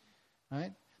tree,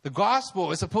 right? The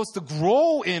gospel is supposed to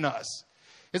grow in us.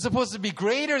 It's supposed to be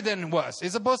greater than us.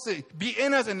 It's supposed to be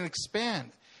in us and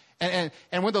expand.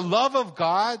 And with the love of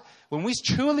God, when we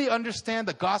truly understand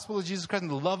the gospel of Jesus Christ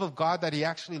and the love of God, that He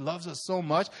actually loves us so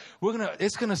much,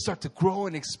 it's going to start to grow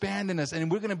and expand in us,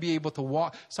 and we're going to be able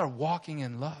to start walking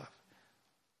in love.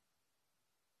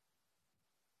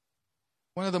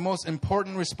 One of the most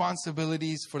important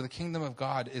responsibilities for the kingdom of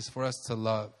God is for us to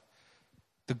love.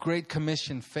 the Great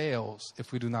Commission fails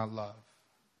if we do not love.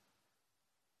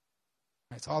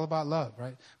 It's all about love,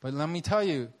 right? But let me tell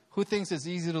you, who thinks it's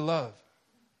easy to love?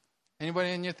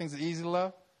 Anybody in here thinks it's easy to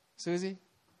love? Susie?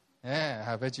 Yeah,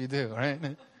 I bet you do, right?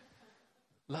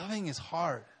 Loving is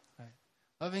hard, right?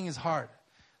 Loving is hard.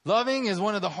 Loving is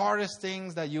one of the hardest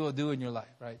things that you will do in your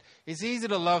life, right? It's easy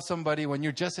to love somebody when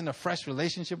you're just in a fresh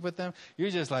relationship with them. You're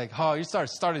just like, oh, you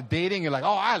started dating. You're like,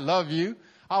 oh, I love you.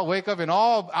 I'll wake up in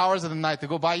all hours of the night to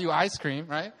go buy you ice cream,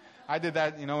 right? I did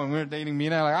that, when we were dating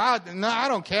Mina. Like, no, I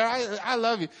don't care. I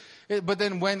love you. But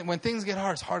then when things get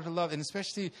hard, it's hard to love. And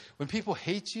especially when people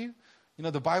hate you.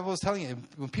 The Bible is telling you,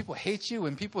 when people hate you,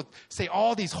 when people say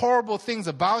all these horrible things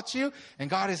about you,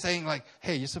 and God is saying like,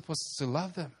 hey, you're supposed to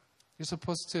love them. You're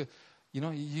supposed to,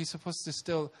 you're supposed to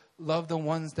still love the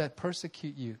ones that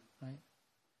persecute you, right?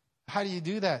 How do you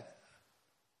do that,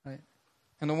 right?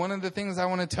 And one of the things I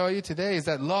want to tell you today is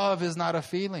that love is not a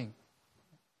feeling.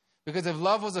 Because if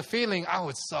love was a feeling, I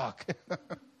would suck.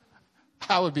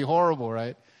 I would be horrible,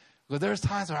 right? But there's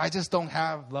times where I just don't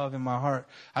have love in my heart.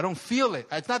 I don't feel it.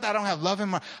 It's not that I don't have love in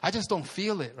my heart. I just don't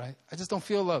feel it, right? I just don't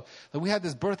feel love. Like we had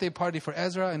this birthday party for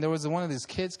Ezra, and there was one of these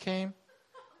kids came.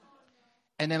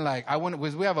 And then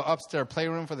we have an upstairs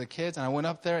playroom for the kids, and I went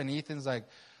up there, and Ethan's like,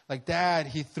 Dad,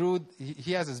 he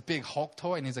has this big Hulk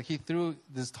toy, and he's like, he threw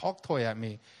this Hulk toy at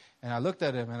me. And I looked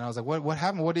at him, and I was like, what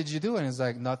happened? What did you do? And he's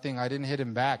like, nothing. I didn't hit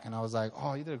him back. And I was like,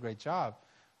 oh, you did a great job,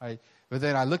 right? But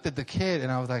then I looked at the kid,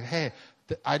 and I was like, hey,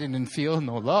 I didn't feel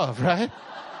no love, right?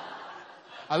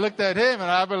 I looked at him,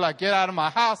 and I was like, get out of my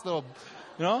house, little,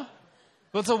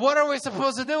 But so what are we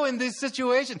supposed to do in this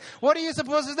situation? What are you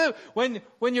supposed to do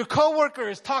when your coworker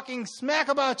is talking smack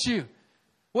about you?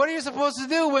 What are you supposed to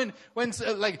do when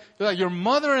your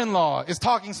mother-in-law is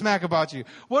talking smack about you?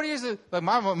 What are you like?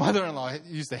 My mother-in-law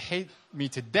used to hate me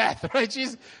to death, right? She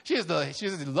used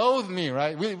to loathe me,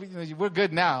 right? We're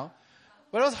good now.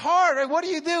 But it was hard, right? What do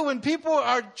you do when people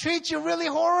treat you really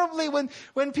horribly?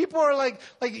 When people are like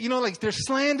they're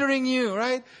slandering you,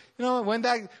 right? When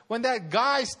that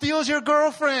guy steals your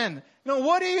girlfriend,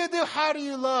 what do you do? How do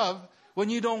you love when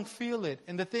you don't feel it?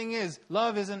 And the thing is,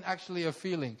 love isn't actually a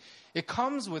feeling. It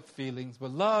comes with feelings,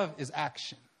 but love is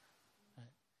action. Right?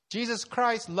 Jesus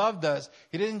Christ loved us.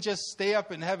 He didn't just stay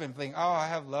up in heaven thinking, oh, I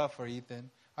have love for Ethan.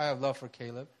 I have love for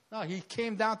Caleb. No, he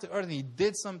came down to earth and he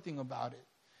did something about it.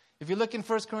 If you look in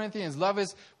 1 Corinthians, love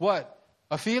is what?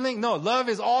 A feeling? No, love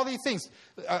is all these things.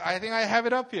 I think I have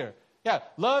it up here. Yeah,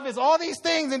 love is all these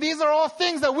things, and these are all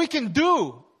things that we can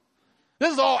do.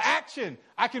 This is all action.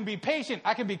 I can be patient.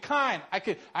 I can be kind. I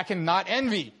can not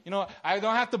envy. I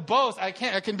don't have to boast. I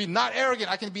can be not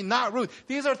arrogant. I can be not rude.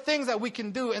 These are things that we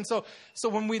can do. And so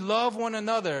when we love one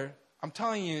another, I'm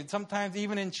telling you, sometimes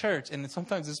even in church, and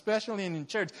sometimes especially in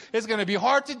church, it's going to be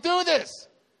hard to do this,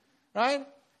 right?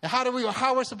 And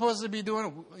how we're supposed to be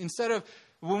doing it? Instead of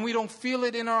when we don't feel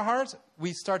it in our hearts,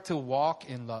 we start to walk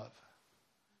in love.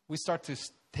 We start to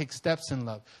take steps in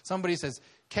love. Somebody says,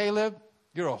 Caleb,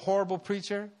 you're a horrible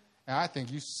preacher, and I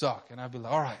think you suck. And I'd be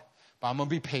like, all right, but I'm going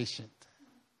to be patient.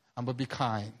 I'm going to be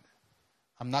kind.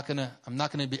 I'm not going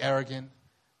to be arrogant.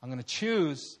 I'm going to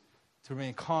choose to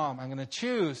remain calm. I'm going to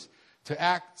choose to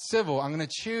act civil. I'm going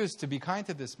to choose to be kind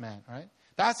to this man, right?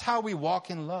 That's how we walk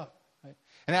in love.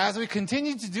 And as we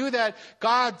continue to do that,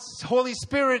 God's Holy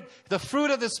Spirit, the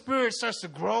fruit of the Spirit starts to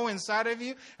grow inside of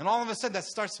you. And all of a sudden, that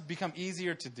starts to become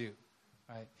easier to do.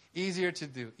 Right? Easier to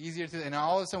do. And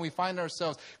all of a sudden, we find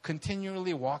ourselves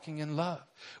continually walking in love.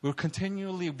 We're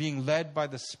continually being led by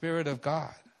the Spirit of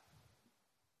God.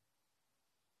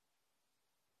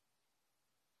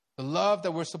 The love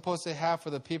that we're supposed to have for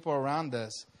the people around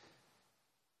us,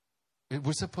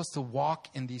 we're supposed to walk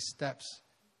in these steps.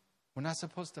 We're not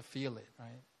supposed to feel it,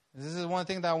 right? This is one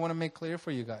thing that I want to make clear for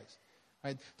you guys,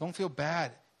 right? Don't feel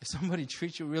bad if somebody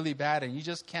treats you really bad and you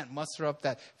just can't muster up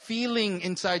that feeling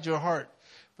inside your heart.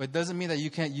 But it doesn't mean that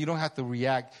you don't have to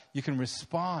react. You can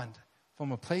respond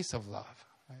from a place of love,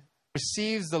 right?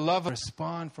 Receives the love and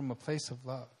respond from a place of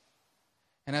love.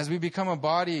 And as we become a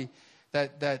body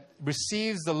that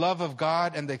receives the love of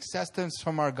God and the acceptance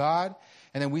from our God,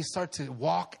 and then we start to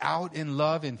walk out in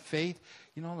love and faith,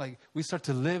 we start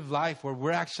to live life where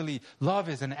we're actually, love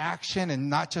is an action and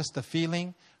not just a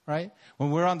feeling, right?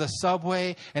 When we're on the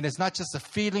subway and it's not just a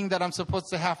feeling that I'm supposed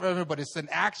to have forever, but it's an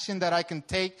action that I can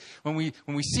take. When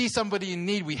we see somebody in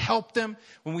need, we help them.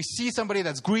 When we see somebody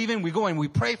that's grieving, we go and we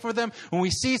pray for them. When we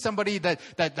see somebody that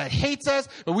hates us,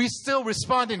 but we still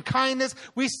respond in kindness,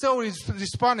 we still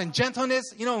respond in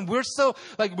gentleness, and we're still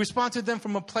respond to them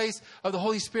from a place of the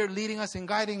Holy Spirit leading us and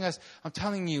guiding us. I'm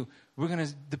telling you,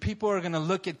 the people are going to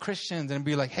look at Christians and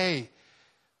be like, hey,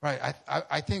 right?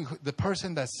 I think the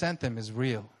person that sent them is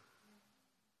real.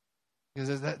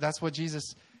 Because that's what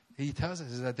Jesus, he tells us,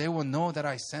 is that they will know that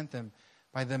I sent them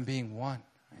by them being one.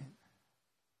 Right?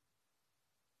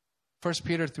 1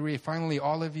 Peter 3, finally,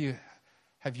 all of you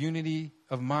have unity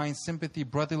of mind, sympathy,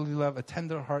 brotherly love, a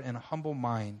tender heart, and a humble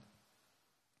mind.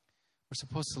 We're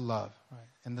supposed to love, right?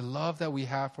 And the love that we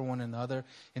have for one another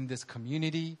in this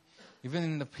community, even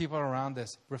in the people around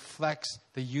us, reflects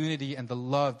the unity and the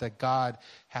love that God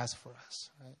has for us,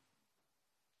 right?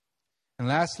 And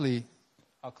lastly,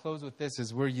 I'll close with this,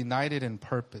 is we're united in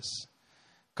purpose.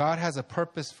 God has a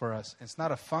purpose for us. It's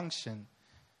not a function,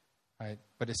 right?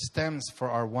 But it stems from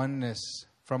our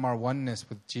oneness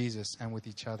with Jesus and with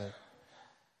each other.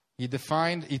 He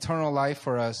defined eternal life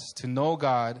for us to know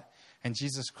God and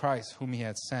Jesus Christ, whom he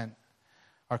had sent.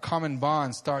 Our common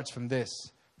bond starts from this,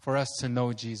 for us to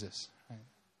know Jesus. Right?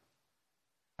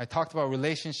 I talked about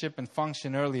relationship and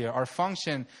function earlier. Our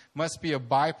function must be a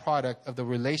byproduct of the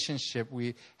relationship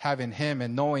we have in him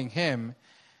and knowing him,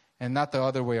 and not the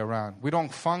other way around. We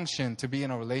don't function to be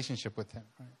in a relationship with him.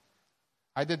 Right?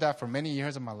 I did that for many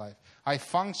years of my life. I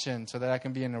functioned so that I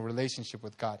can be in a relationship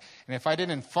with God. And if I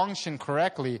didn't function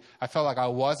correctly, I felt like I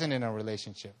wasn't in a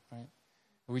relationship. Right?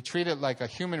 We treat it like a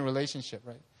human relationship,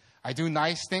 right? I do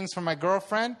nice things for my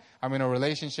girlfriend, I'm in a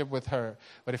relationship with her.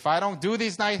 But if I don't do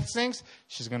these nice things,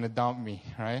 she's going to dump me,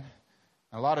 right?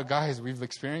 A lot of guys, we've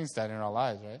experienced that in our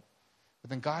lives, right? But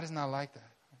then God is not like that.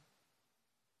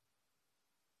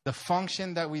 The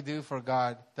function that we do for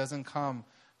God doesn't come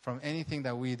from anything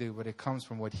that we do, but it comes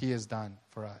from what he has done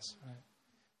for us, right?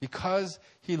 Because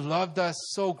he loved us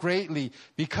so greatly,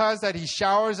 because that he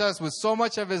showers us with so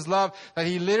much of his love that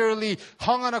he literally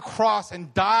hung on a cross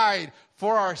and died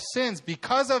for our sins.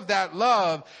 Because of that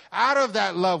love, out of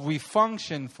that love, we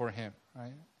function for him,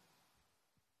 right?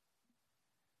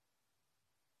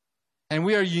 And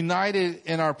we are united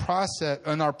in our process,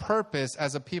 in our purpose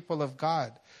as a people of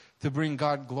God, to bring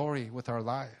God glory with our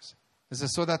lives. This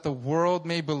is so that the world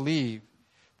may believe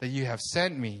that you have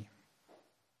sent me.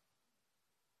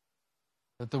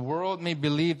 That the world may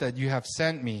believe that you have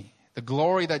sent me. The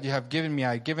glory that you have given me,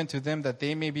 I have given to them, that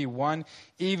they may be one,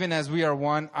 even as we are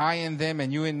one, I and them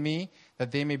and you and me,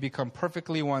 that they may become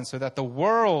perfectly one, so that the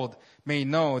world may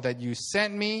know that you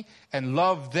sent me and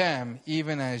loved them,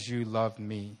 even as you loved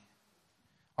me.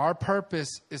 Our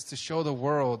purpose is to show the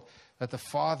world that the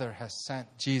Father has sent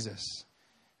Jesus,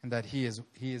 and that he is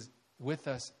with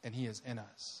us and he is in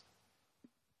us.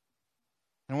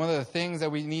 And one of the things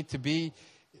that we need to be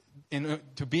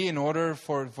in order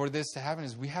for this to happen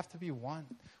is we have to be one.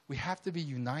 We have to be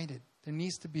united. There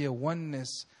needs to be a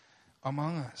oneness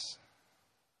among us.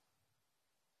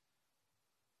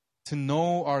 To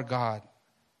know our God,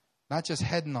 not just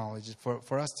head knowledge,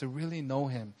 for us to really know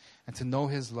him and to know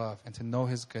his love and to know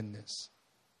his goodness.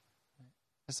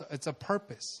 It's a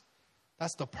purpose.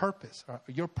 That's the purpose.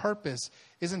 Your purpose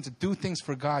isn't to do things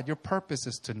for God. Your purpose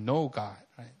is to know God.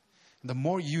 Right? And the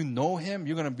more you know him,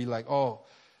 you're going to be like, oh,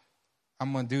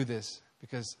 I'm going to do this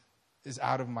because it's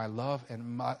out of my love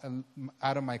and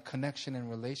out of my connection and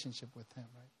relationship with him.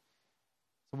 Right?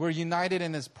 So we're united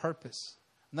in his purpose.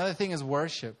 Another thing is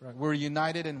worship. Right? We're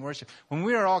united in worship. When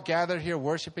we are all gathered here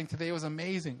worshiping today, it was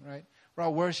amazing, right? We're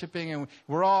all worshiping, and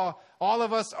all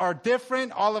of us are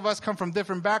different. All of us come from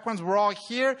different backgrounds. We're all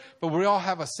here, but we all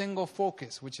have a single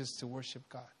focus, which is to worship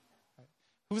God. Right?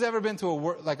 Who's ever been to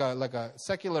a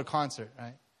secular concert,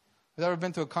 right? Who's ever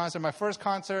been to a concert? My first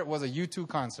concert was a U2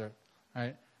 concert,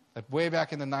 right? Like way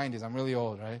back in the 90s. I'm really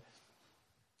old, right?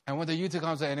 I went to a U2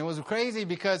 concert, and it was crazy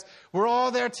because we're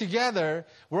all there together.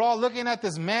 We're all looking at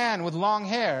this man with long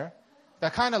hair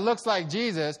that kind of looks like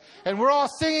Jesus, and we're all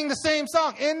singing the same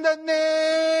song, in the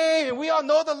name. We all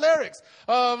know the lyrics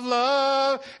of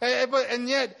love, and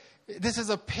yet this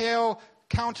is a pale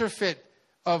counterfeit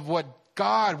of what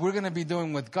we're going to be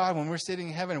doing with God when we're sitting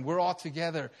in heaven. We're all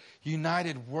together,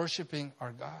 united, worshiping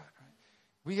our God.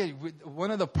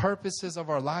 One of the purposes of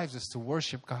our lives is to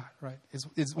worship God, right?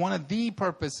 It's one of the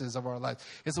purposes of our lives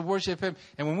is to worship him.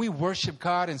 And when we worship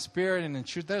God in spirit and in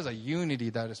truth, there's a unity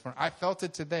that is formed. I felt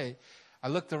it today. I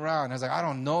looked around. I was like, I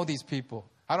don't know these people.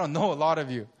 I don't know a lot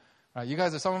of you. Right?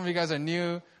 Some of you guys are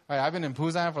new. Right? I've been in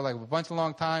Busan for like a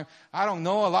long time. I don't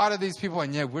know a lot of these people,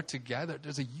 and yet we're together.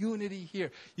 There's a unity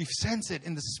here. You sense it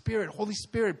in the Spirit. Holy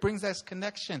Spirit brings that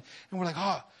connection. And we're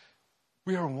like,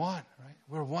 we are one, right?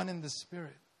 We're one in the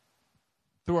Spirit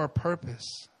through our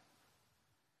purpose.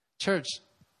 Church,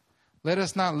 let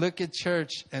us not look at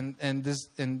church and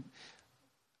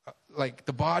like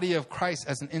the body of Christ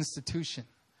as an institution.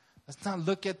 Let's not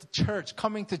look at the church,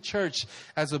 coming to church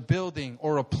as a building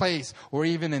or a place or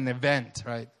even an event,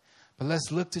 right? But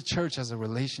let's look to church as a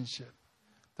relationship.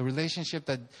 The relationship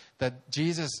that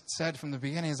Jesus said from the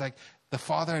beginning is like, the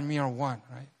Father and me are one,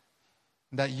 right?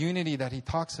 That unity that he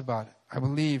talks about, I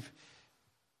believe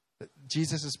that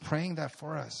Jesus is praying that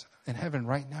for us in heaven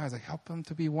right now. He's like, help them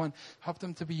to be one, help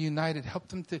them to be united, help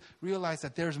them to realize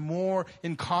that there's more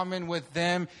in common with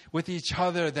them, with each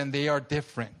other, than they are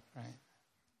different, right?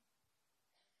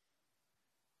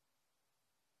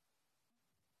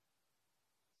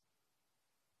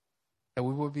 That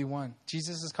we will be one.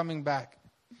 Jesus is coming back.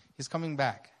 He's coming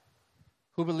back.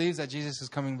 Who believes that Jesus is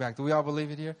coming back? Do we all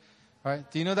believe it here? All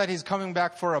right. Do you know that he's coming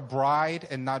back for a bride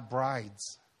and not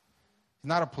brides? He's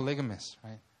not a polygamist,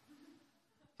 right?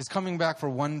 He's coming back for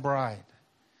one bride.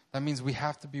 That means we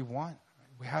have to be one.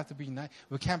 We have to be united.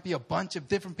 We can't be a bunch of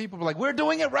different people. We're like, we're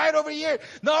doing it right over here.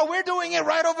 No, we're doing it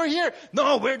right over here.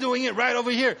 No, we're doing it right over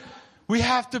here. We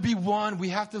have to be one. We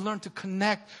have to learn to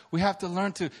connect. We have to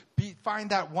learn to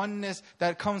find that oneness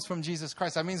that comes from Jesus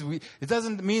Christ. That means it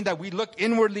doesn't mean that we look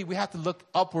inwardly. We have to look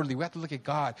upwardly. We have to look at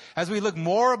God. As we look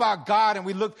more about God and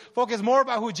we focus more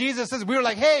about who Jesus is, we're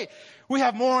like, hey, we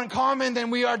have more in common than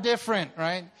we are different,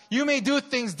 right? You may do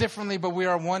things differently, but we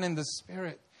are one in the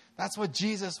Spirit. That's what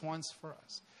Jesus wants for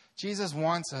us. Jesus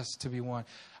wants us to be one.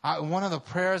 One of the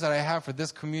prayers that I have for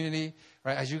this community,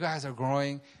 right, as you guys are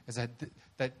growing, is that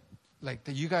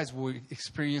you guys will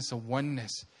experience a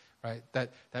oneness, right? That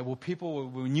will people,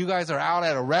 when you guys are out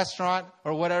at a restaurant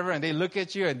or whatever, and they look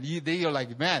at you and you're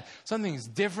like, man, something is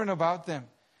different about them.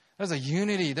 There's a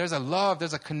unity, there's a love,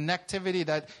 there's a connectivity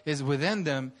that is within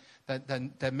them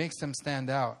that makes them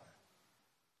stand out.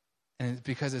 And it's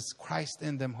because it's Christ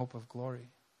in them, hope of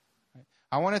glory. Right?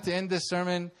 I wanted to end this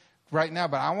sermon right now,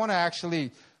 but I want to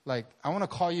actually, I want to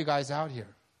call you guys out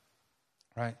here,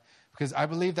 right? Because I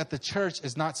believe that the church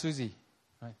is not Susie,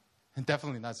 right? And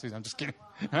definitely not Susie. I'm just kidding.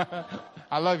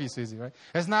 I love you, Susie, right?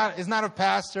 It's not a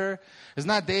pastor. It's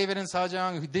not David and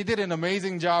Sajong. They did an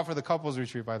amazing job for the couples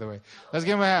retreat, by the way. Let's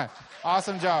give them a hand.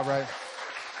 Awesome job, right?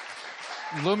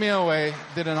 Blew me away.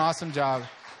 Did an awesome job,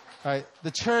 right?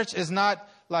 The church is not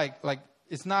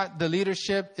it's not the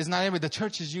leadership. It's not anybody. The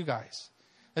church is you guys.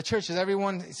 The church is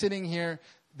everyone sitting here.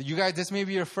 You guys, this may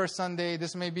be your first Sunday.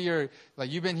 This may be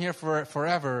you've been here for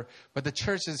forever, but the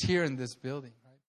church is here in this building.